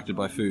get distracted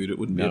by food, it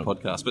wouldn't be a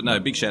podcast. But no,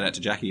 big shout out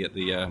to Jackie at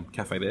the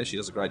cafe there. She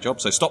does a great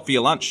job. So stop for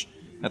your lunch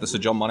at the Sir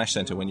John Monash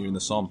Centre when you're in the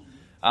Somme.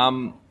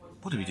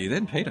 What did we do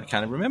then, Pete? I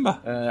can't even remember.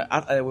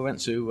 We went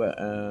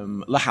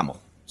to La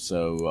Hamel.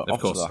 So of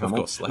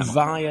course,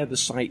 via the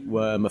site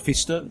where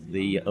Mephisto,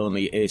 the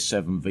only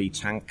A7V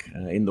tank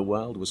in the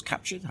world, was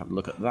captured. Have a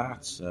look at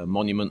that.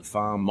 Monument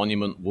Farm,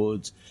 Monument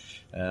Wood,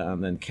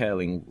 and then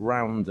curling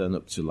round and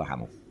up to La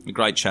Hamel. A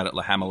great chat at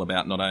La Hamel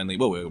about not only,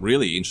 a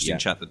really interesting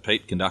chat that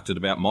Pete conducted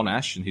about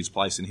Monash and his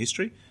place in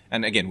history.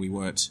 And again, we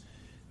weren't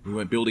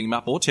building him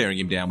up or tearing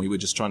him down. We were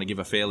just trying to give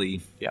a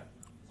fairly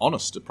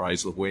honest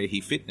appraisal of where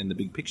he fit in the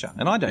big picture.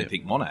 And I don't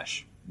think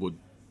Monash would.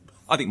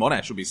 I think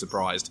Monash would be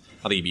surprised.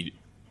 I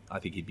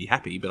think he'd be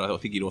happy, but I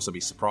think he'd also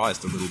be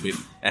surprised a little bit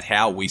at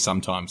how we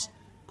sometimes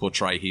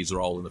portray his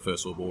role in the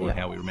First World War and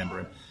how we remember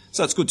him.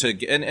 So it's good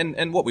to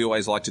and what we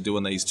always like to do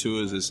on these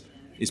tours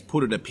is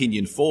put an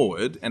opinion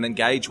forward and then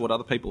gauge what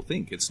other people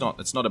think. It's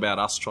not about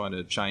us trying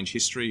to change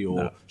history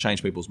or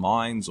change people's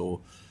minds or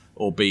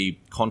be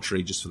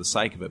contrary just for the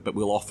sake of it, but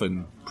we'll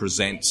often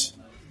present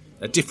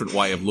a different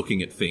way of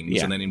looking at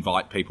things and then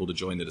invite people to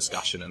join the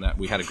discussion. And that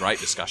we had a great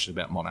discussion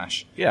about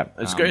Monash. Yeah,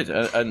 it's great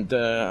and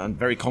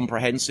very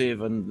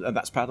comprehensive, and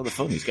that's part of the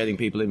fun, is getting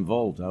people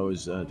involved. I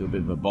always do a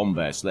bit of a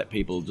bombast, let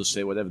people just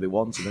say whatever they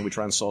want, and then we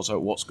try and sort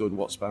out what's good,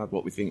 what's bad,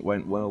 what we think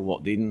went well,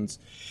 what didn't,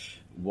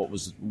 what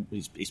was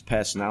his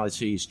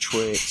personality, his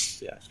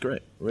traits. Yeah, it's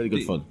great. Really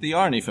good fun. The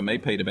irony for me,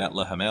 Pete, about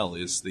Le Hamel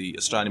is the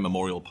Australian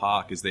Memorial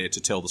Park is there to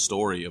tell the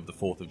story of the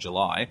 4th of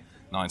July,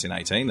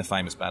 1918, the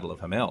famous Battle of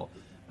Hamel.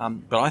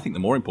 But I think the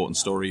more important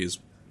story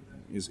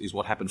is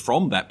what happened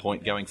from that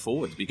point going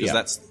forward, because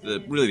that's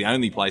really the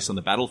only place on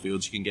the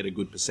battlefields you can get a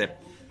good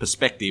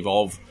perspective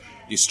of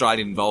the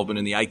Australian involvement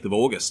in the 8th of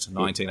August,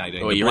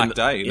 1918, the Black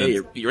Day.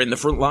 Yeah, you're in the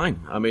front line.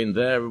 I mean,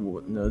 there,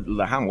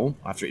 La Hamel,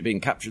 after it being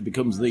captured,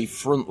 becomes the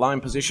front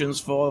line positions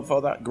for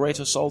that great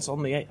assault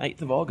on the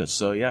 8th of August.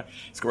 So, yeah,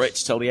 it's great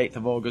to tell the 8th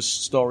of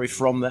August story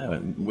from there,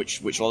 which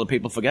a lot of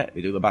people forget.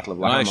 They do the Battle of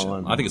La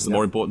Hamel. I think it's the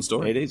more important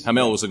story. It is.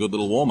 Hamel was a good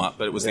little warm-up,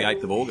 but it was the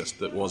 8th of August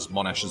that was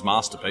Monash's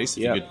masterpiece,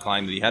 if you could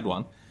claim that he had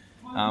one.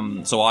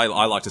 So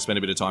I like to spend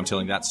a bit of time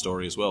telling that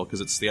story as well,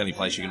 because it's the only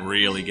place you can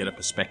really get a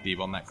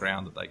perspective on that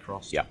ground that they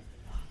crossed. Yeah.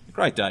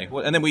 Great day.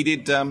 And then we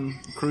did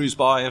cruise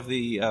by of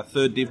the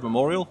 3rd Div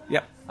Memorial.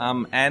 Yep.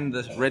 and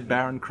the Red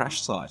Baron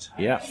crash site.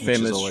 Yeah,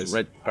 famous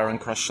Red Baron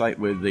crash site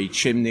with the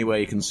chimney where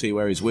you can see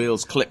where his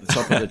wheels clip the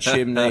top of the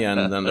chimney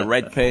and the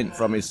red paint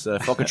from his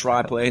Fokker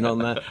triplane on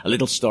there. A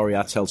little story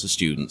I tell to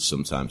students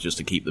sometimes just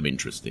to keep them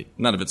interested.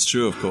 None of it's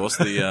true, of course.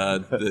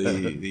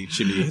 The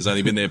chimney has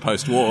only been there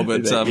post-war,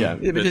 but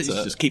it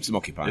just keeps them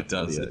occupied. It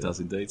does, it does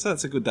indeed. So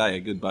it's a good day, a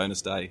good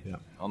bonus day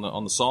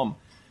on the Somme.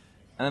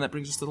 And then that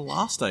brings us to the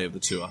last day of the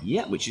tour.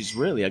 Yeah, which is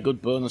really a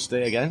good bonus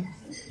day again.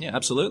 Yeah,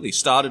 absolutely.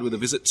 Started with a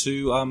visit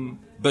to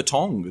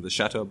Bertang, the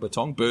Chateau of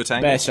Bertang.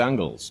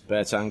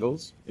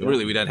 Bertangles. Yeah.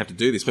 Really, we don't have to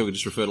do this. People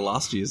just refer to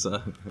last year's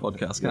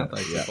podcast, can't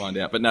they, to find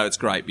out. But no, it's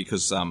great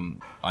because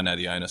I know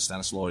the owner,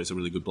 Stanislaw, is a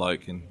really good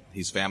bloke, and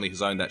his family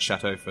has owned that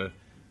chateau for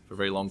a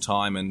very long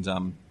time. And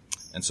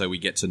so we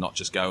get to not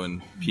just go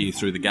and peer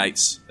through the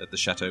gates at the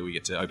chateau, we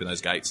get to open those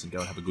gates and go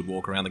and have a good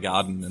walk around the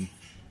garden and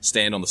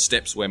stand on the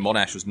steps where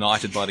Monash was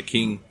knighted by the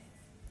king.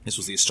 This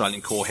was the Australian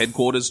Corps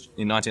headquarters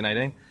in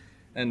 1918.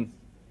 And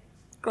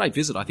great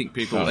visit. I think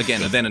people,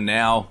 again, a then and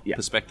now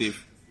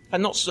perspective.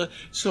 And not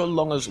so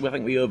long as, I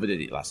think we overdid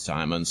it last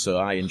time, and so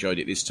I enjoyed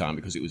it this time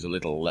because it was a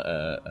little,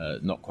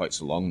 not quite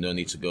so long. No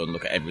need to go and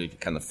look at every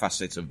kind of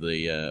facet of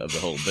the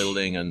whole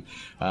building, and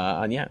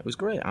yeah, it was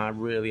great. I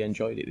really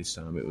enjoyed it this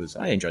time.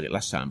 I enjoyed it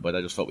last time, but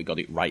I just thought we got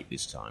it right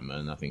this time,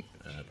 and I think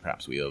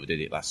perhaps we overdid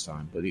it last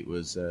time. But it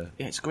was,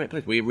 it's a great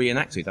place. We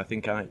reenacted. I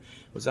think I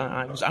was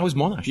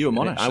Monash. You were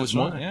Monash. I was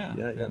Monash.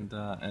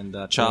 Yeah.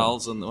 And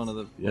Charles and one of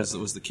the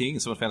was the king,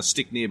 and someone found a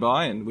stick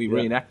nearby, and we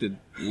reenacted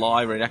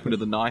of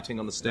the knighting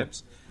on the steps.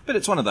 But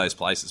it's one of those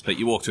places, Pete.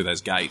 You walk through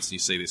those gates, you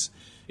see this.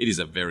 It is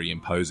a very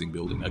imposing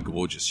building, a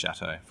gorgeous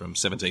chateau. From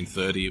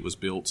 1730 it was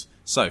built,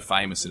 so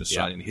famous in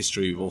Australian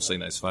history. We've all seen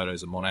those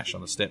photos of Monash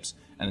on the steps,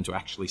 and then to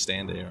actually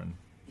stand there and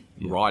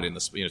ride in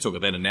the, talk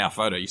of then and now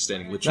photo, you're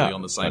standing literally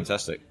on the same,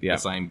 the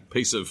same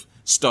piece of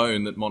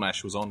stone that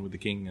Monash was on with the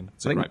king, and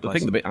it's a great place. I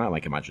think the bit I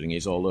like imagining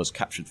is all those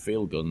captured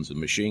field guns and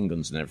machine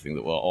guns and everything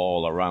that were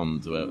all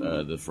around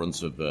the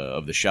front of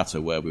the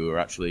chateau where we were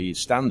actually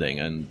standing,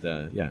 and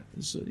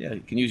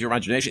you can use your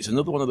imagination. It's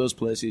another one of those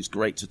places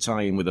great to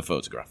tie in with a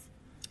photograph.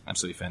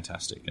 Absolutely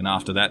fantastic. And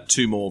after that,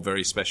 two more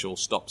very special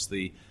stops: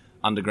 the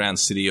underground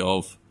city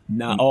of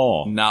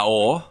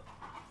Naor.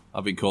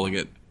 I've been calling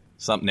it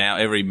something now,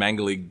 every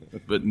mangling,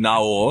 but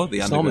Naor,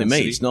 the underground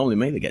city. It's normally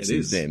me that gets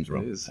these names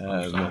wrong. It is.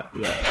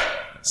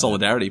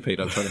 Solidarity, Pete.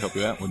 I'm trying to help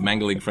you out with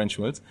mangling French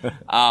words.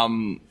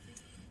 No,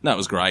 it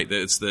was great.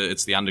 It's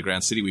the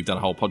underground city. We've done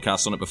a whole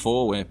podcast on it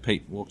before, where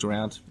Pete walked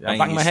around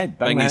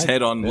banging his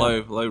head on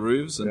low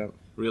roofs and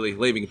really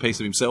leaving a piece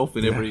of himself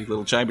in every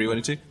little chamber he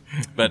went into.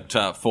 But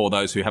for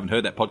those who haven't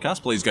heard that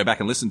podcast, please go back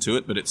and listen to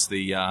it. But it's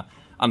the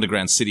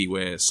underground city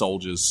where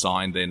soldiers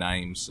signed their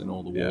names in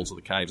all the walls of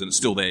the caves, and it's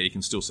still there. You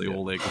can still see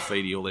all their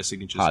graffiti, all their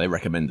signatures. Highly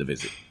recommend the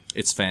visit.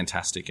 It's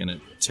fantastic, and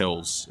it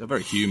tells a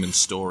very human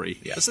story.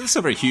 Yeah. It's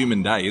a very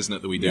human day, isn't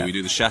it, that we do? Yeah. We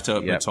do the Chateau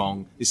at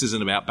Bertang. This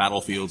isn't about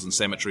battlefields and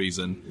cemeteries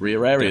and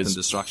rear areas death and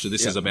destruction.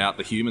 This is about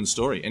the human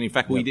story. And in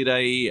fact, we did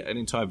an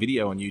entire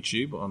video on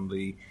YouTube, on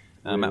the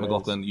Matt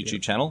McLaughlin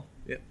YouTube channel,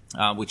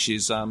 which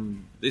is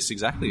this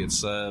exactly.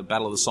 It's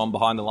Battle of the Somme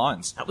Behind the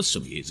Lines. That was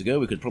some years ago.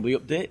 We could probably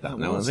update that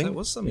now, I think. That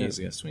was some years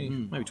ago.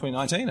 Maybe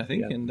 2019, I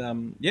think. Yeah.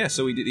 And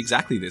so we did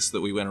exactly this,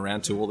 that we went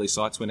around to all these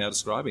sites we're now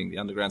describing. The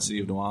underground city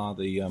of Noir,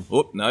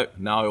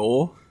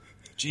 Naor.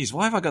 Jeez,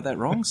 why have I got that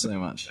wrong so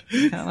much?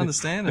 I can't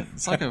understand it.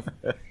 It's like I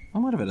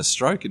might have had a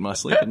stroke in my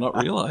sleep and not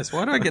realise.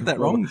 Why do I get that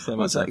wrong so much?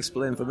 What's that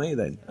explain for me,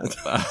 then?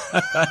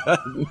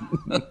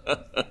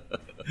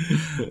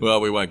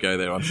 Well, we won't go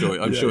there. I'm sure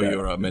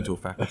your mental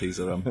faculties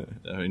are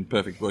in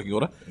perfect working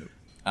order.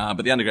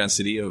 But the underground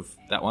city of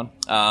that one,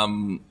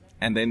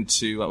 and then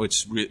to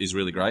which is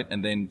really great,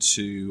 and then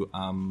to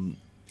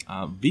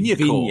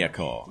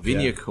Vignacourt.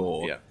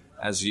 Vignacourt.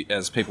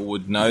 As people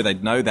would know,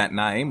 they'd know that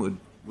name would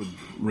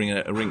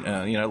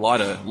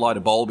light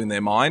a bulb in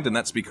their mind, and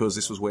that's because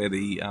this was where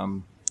the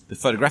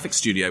photographic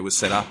studio was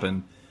set up,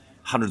 and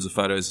hundreds of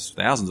photos,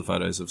 thousands of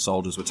photos of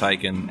soldiers were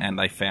taken, and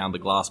they found the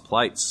glass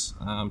plates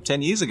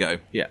 10 years ago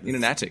in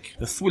an attic.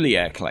 The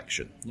Thuillier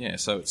collection. Yeah,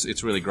 so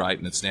it's really great,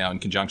 and it's now in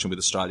conjunction with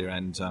Australia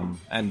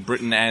and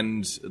Britain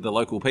and the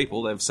local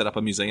people. They've set up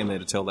a museum there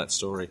to tell that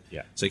story.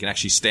 Yeah. So you can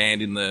actually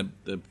stand in the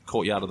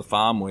courtyard of the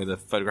farm where the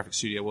photographic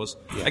studio was,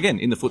 again,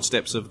 in the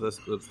footsteps of the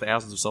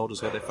thousands of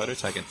soldiers who had their photo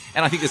taken.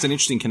 And I think there's an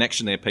interesting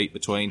connection there, Pete,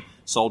 between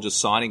soldiers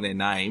signing their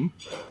name,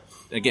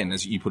 again,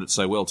 as you put it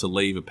so well, to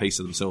leave a piece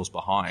of themselves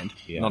behind.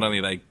 Yeah. Not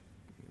only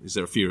is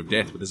there a fear of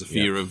death, but there's a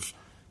fear of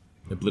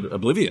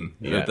oblivion,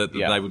 that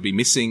they would be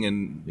missing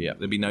and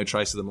there'd be no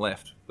trace of them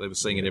left. They were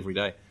seeing it every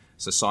day.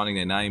 So signing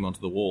their name onto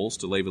the walls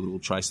to leave a little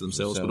trace of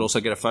themselves, but also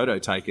get a photo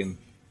taken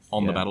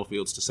on the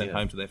battlefields to send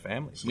home to their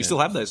families. We still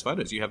have those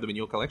photos. You have them in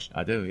your collection.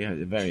 I do, yeah.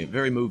 Very,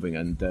 very moving.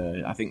 And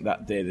I think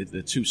that day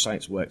the two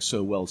sites worked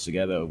so well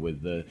together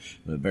with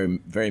very,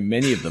 very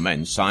many of the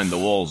men signed the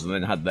walls and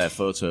then had their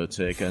photo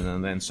taken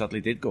and then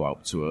sadly did go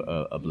out to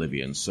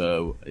oblivion.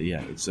 So,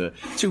 yeah, it's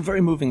two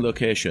very moving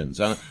locations.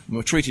 And we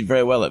were treated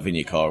very well at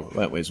Vignicourt,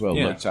 weren't we, as well?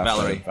 Yeah,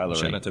 Valerie.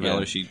 Shout out to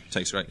Valerie. She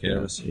takes great care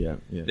of us. Yeah.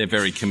 They're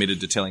very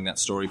committed to telling that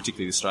story,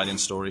 particularly the Australian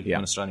story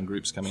when Australian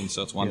groups come in,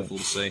 so it's wonderful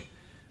to see.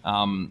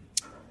 And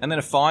then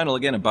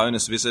a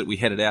bonus visit. We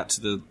headed out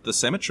to the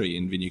cemetery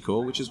in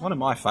Vignicourt, which is one of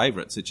my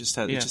favourites. It just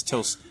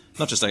tells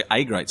not just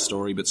a great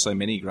story, but so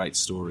many great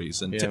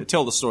stories. And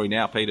tell the story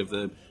now, Pete, of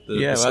the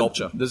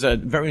sculpture. There's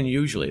very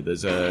unusually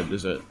there's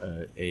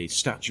a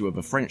statue of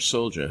a French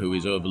soldier who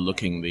is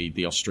overlooking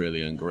the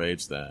Australian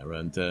graves there,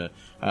 and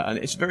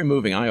it's very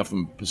moving. I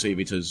often perceive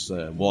it as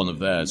one of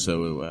theirs,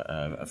 so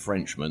a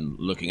Frenchman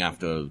looking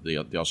after the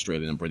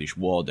Australian and British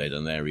war dead,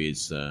 and there he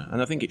is.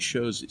 And I think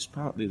it's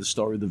partly the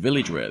story of the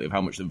village, really, of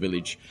how much the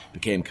village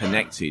became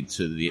connected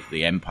to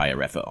the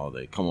Empire effort or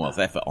the Commonwealth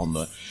effort on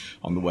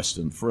the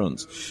Western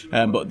Front.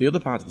 But the other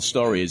part of the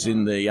story is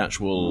in the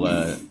actual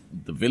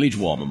the village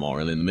war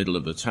memorial in the middle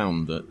of the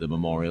town. The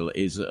memorial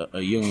is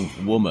a young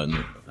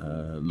woman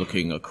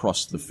looking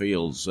across the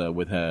fields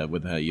with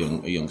her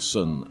young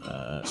son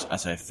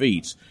at her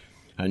feet,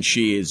 and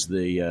she is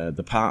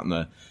the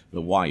partner,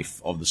 the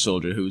wife of the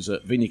soldier who's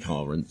at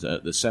Vignicourt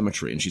at the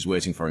cemetery, and she's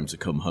waiting for him to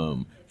come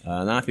home.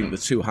 And I think the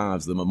two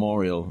halves, the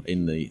memorial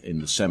in the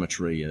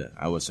cemetery,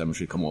 our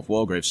cemetery, Commonwealth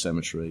War Graves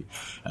Cemetery,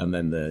 and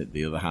then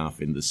the other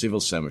half in the civil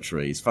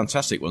cemetery, is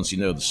fantastic once you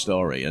know the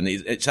story. And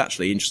it's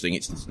actually interesting.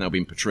 It's now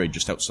been portrayed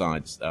just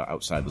outside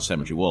the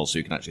cemetery wall, so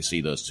you can actually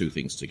see those two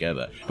things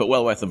together. But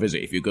well worth a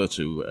visit. If you go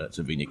to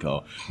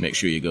Vignicourt, make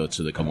sure you go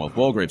to the Commonwealth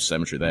War Graves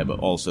Cemetery there, but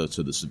also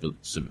to the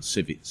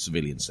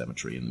civilian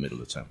cemetery in the middle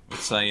of the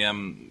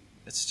town.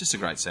 It's just a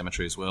great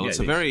cemetery as well. Yeah,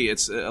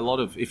 it's a lot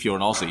of, if you're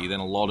an Aussie,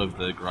 then a lot of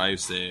the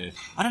graves there,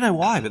 I don't know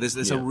why, but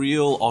there's a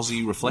real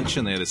Aussie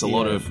reflection there. There's a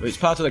lot of... It's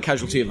part of the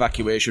casualty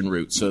evacuation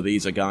route, so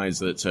these are guys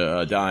that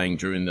are dying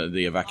during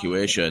the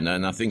evacuation,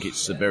 and I think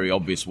it's very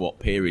obvious what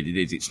period it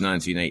is. It's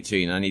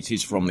 1918, and it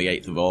is from the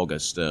 8th of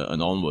August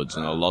and onwards,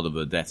 and a lot of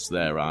the deaths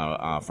there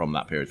are from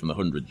that period, from the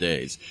 100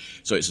 days.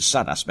 So it's a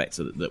sad aspect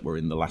that we're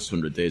in the last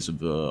 100 days of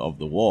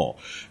the war.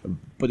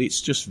 But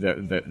it's just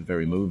very, very,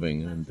 very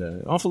moving, and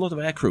an awful lot of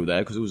aircrew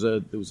there, because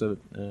there was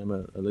a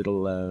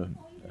little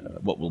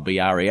what will be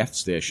RAF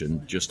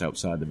station just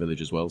outside the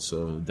village as well.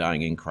 So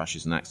dying in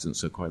crashes and accidents,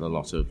 so quite a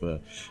lot of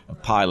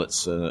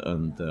pilots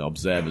and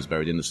observers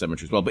buried in the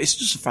cemetery as well. But it's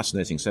just a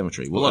fascinating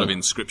cemetery. A lot of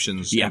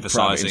inscriptions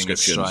emphasising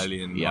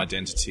Australian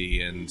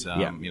identity, and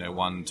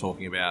one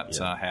talking about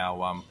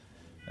how.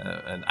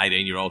 An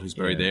 18-year-old who's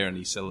buried there, and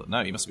he must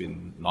have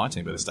been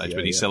 19 by this stage,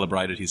 but he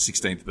celebrated his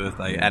 16th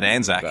birthday at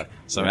Anzac,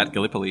 at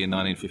Gallipoli in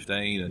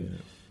 1915,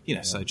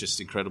 and so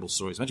just incredible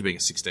stories. Imagine being a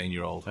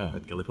 16-year-old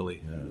at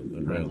Gallipoli.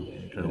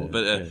 Incredible.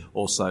 But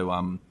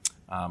also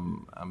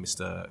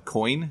Mr.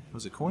 Coyne,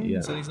 was it Coyne?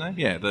 Is that his name?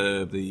 Yeah,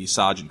 the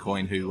Sergeant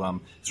Coyne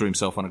who threw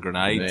himself on a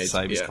grenade to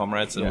save his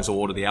comrades, and was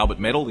awarded the Albert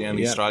Medal, the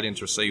only Australian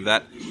to receive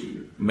that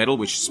medal,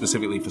 which is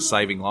specifically for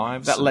saving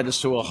lives. That led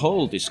us to a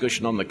whole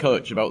discussion on the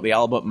coach about the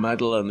Albert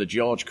Medal and the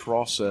George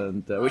Cross,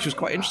 and which was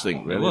quite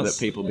interesting, really, that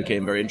people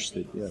became very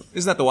interested. Yeah.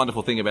 Isn't that the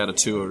wonderful thing about a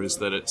tour, is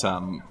that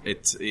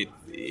it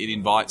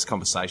invites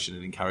conversation,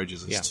 it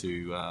encourages us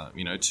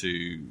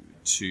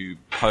to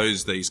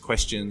pose these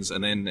questions,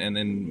 and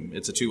then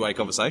it's a two-way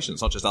conversation.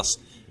 It's not just us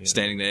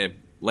standing there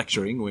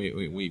lecturing.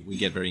 We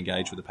get very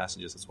engaged with the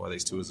passengers. That's why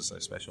these tours are so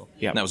special.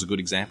 Yeah. And that was a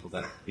good example of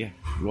that. Yeah,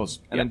 it was.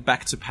 And then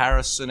back to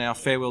Paris and our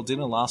farewell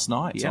dinner last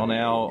night on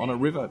a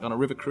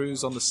river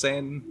cruise on the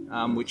Seine,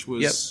 which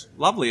was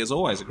lovely as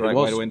always. A great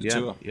way to end a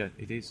tour. Yeah,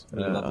 it is.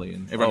 Really lovely.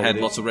 And everyone had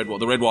lots of red wine.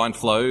 The red wine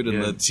flowed,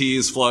 and the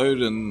tears flowed,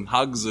 and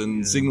hugs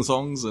and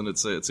sing-songs, and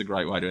it's a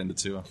great way to end a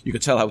tour. You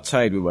could tell how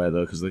tired we were,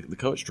 though, because the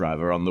coach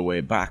driver on the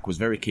way back was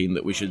very keen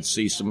that we should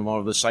see some more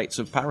of the sights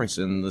of Paris,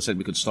 and they said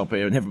we could stop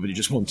here, and everybody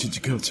just wanted to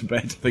go to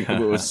bed. I think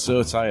we were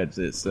so tired.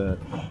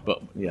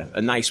 But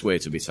a nice way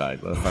to be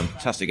tired. A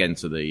fantastic end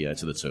to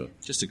the tour.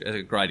 Just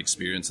a great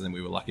experience, and then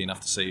we were lucky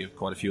enough to see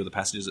quite a few of the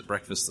passengers at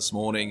breakfast this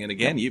morning. And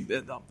again,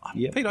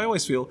 Pete, I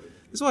always feel.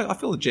 I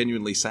feel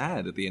genuinely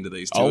sad at the end of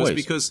these tours,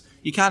 because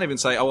you can't even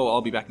say,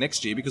 I'll be back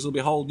next year, because there'll be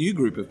a whole new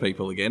group of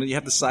people again, and you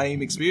have the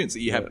same experience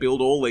that you have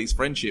build all these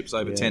friendships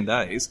over 10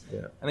 days,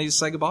 and then you just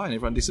say goodbye and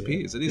everyone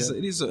disappears.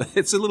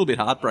 It's a little bit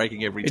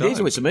heartbreaking every time. It is.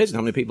 It's amazing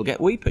how many people get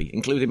weepy,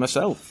 including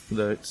myself.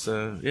 It's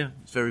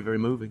very, very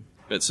moving.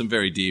 But some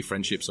very dear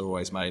friendships are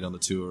always made on the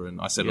tour, and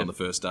I said it on the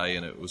first day,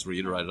 and it was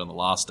reiterated on the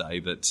last day,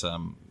 that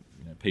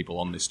people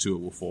on this tour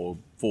will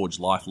forge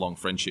lifelong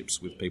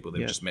friendships with people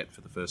they've just met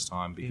for the first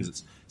time, because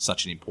it's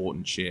such an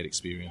important shared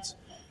experience.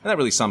 And that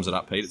really sums it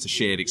up, Pete. It's a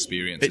shared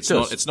experience.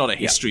 It's not a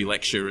history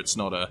lecture. It's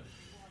not a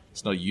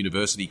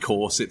university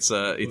course. It's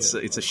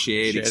a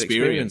shared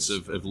experience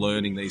of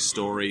learning these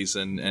stories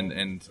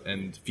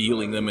and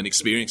feeling them and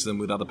experiencing them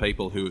with other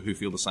people who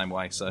feel the same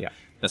way. So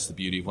that's the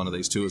beauty of one of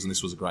these tours, and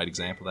this was a great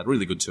example of that.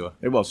 Really good tour.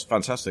 It was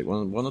fantastic.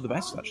 One of the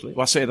best, actually.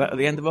 Well, I say that at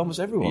the end of almost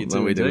everyone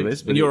when we do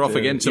this. And you're off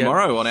again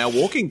tomorrow on our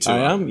walking tour.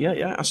 I am,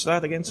 yeah. I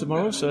start again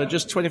tomorrow, so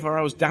just 24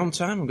 hours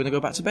downtime. I'm going to go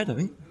back to bed, I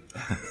think.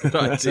 Good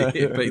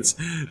idea. Pete's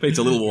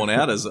a little worn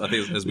out, as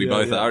we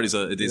both are.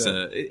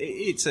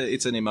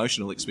 It's an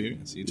emotional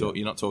experience.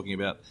 You're not talking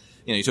about,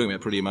 you're talking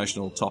about pretty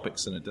emotional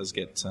topics, and it does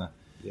get.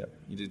 You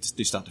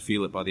do start to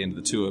feel it by the end of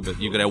the tour,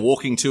 but you've got our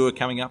walking tour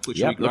coming up, which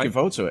will be great. Looking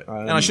forward to it.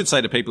 And I should say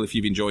to people, if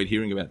you've enjoyed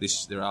hearing about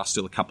this, there are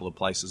still a couple of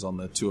places on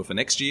the tour for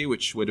next year,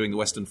 which we're doing the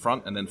Western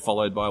Front, and then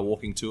followed by a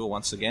walking tour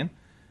once again.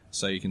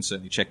 So you can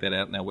certainly check that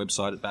out on our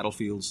website at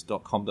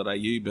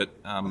battlefields.com.au. But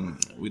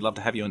we'd love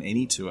to have you on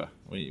any tour.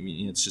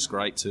 It's just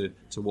great to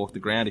walk the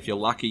ground. If you're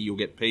lucky, you'll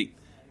get Pete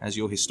as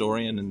your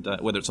historian, and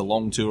whether it's a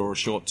long tour or a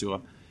short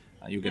tour,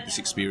 you'll get this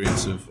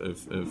experience of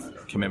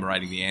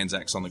commemorating the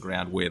Anzacs on the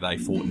ground where they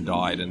fought and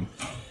died, and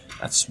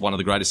that's one of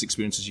the greatest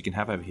experiences you can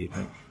have over here,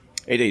 Pete.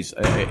 It is.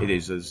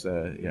 There's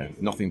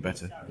nothing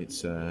better.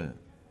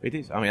 It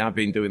is. I mean, I've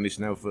been doing this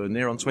now for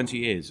near on 20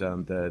 years,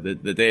 and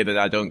the day that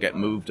I don't get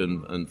moved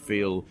and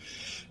feel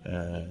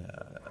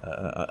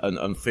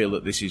and feel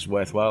that this is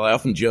worthwhile, I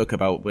often joke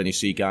about when you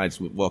see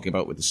guides walking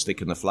about with the stick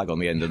and the flag on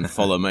the end and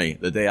follow me.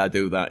 The day I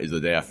do that is the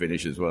day I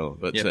finish as well.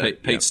 But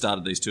Pete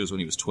started these tours when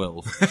he was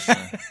 12. So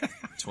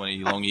 20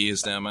 long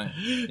years now, mate.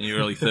 In your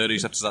early 30s,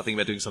 you have to start thinking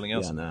about doing something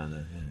else.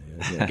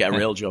 Get a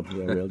real job.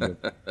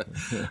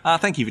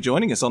 Thank you for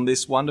joining us on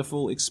this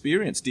wonderful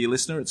experience, dear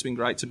listener. It's been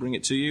great to bring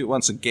it to you.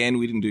 Once again,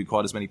 we didn't do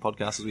quite as many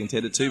podcasts as we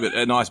intended to, but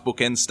a nice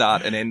bookend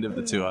start and end of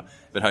the tour.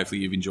 But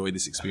hopefully you've enjoyed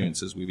this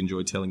experience as we've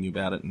enjoyed telling you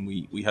about it, and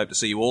we hope to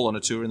see you all on a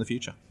tour in the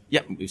future.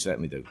 Yep, we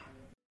certainly do.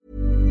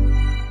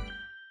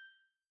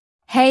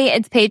 Hey,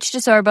 it's Paige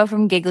DeSorbo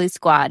from Giggly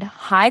Squad.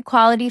 High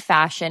quality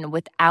fashion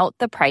without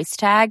the price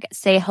tag.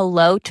 Say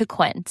hello to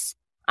Quince.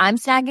 I'm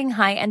snagging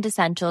high-end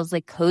essentials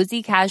like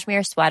cozy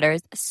cashmere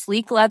sweaters,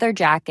 sleek leather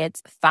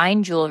jackets,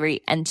 fine jewelry,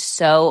 and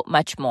so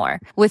much more.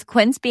 With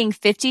Quince being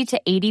 50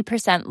 to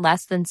 80%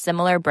 less than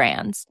similar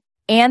brands.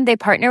 And they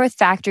partner with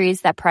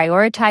factories that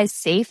prioritize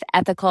safe,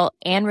 ethical,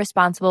 and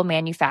responsible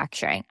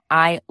manufacturing.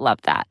 I love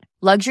that.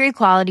 Luxury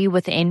quality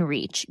within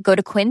reach. Go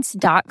to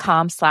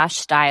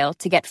quince.com/style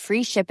to get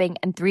free shipping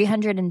and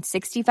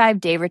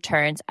 365-day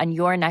returns on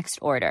your next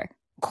order.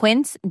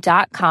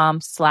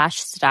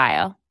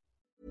 Quince.com/style.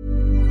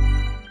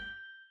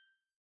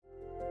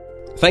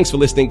 Thanks for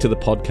listening to the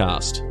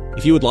podcast.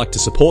 If you would like to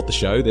support the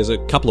show, there's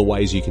a couple of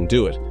ways you can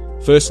do it.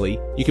 Firstly,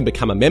 you can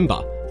become a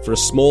member. For a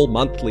small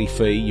monthly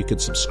fee, you could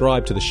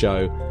subscribe to the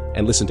show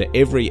and listen to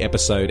every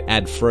episode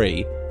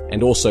ad-free,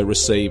 and also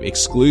receive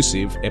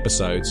exclusive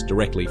episodes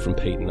directly from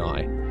Pete and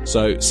I.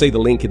 So see the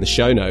link in the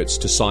show notes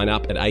to sign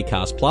up at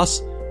Acast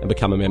Plus and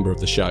become a member of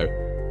the show.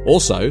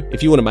 Also,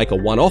 if you want to make a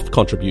one-off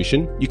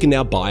contribution, you can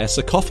now buy us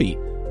a coffee.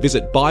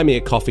 Visit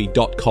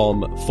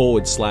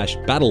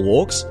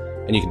buymeacoffee.com/BattleWalks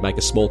and you can make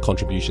a small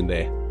contribution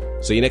there.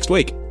 See you next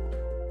week.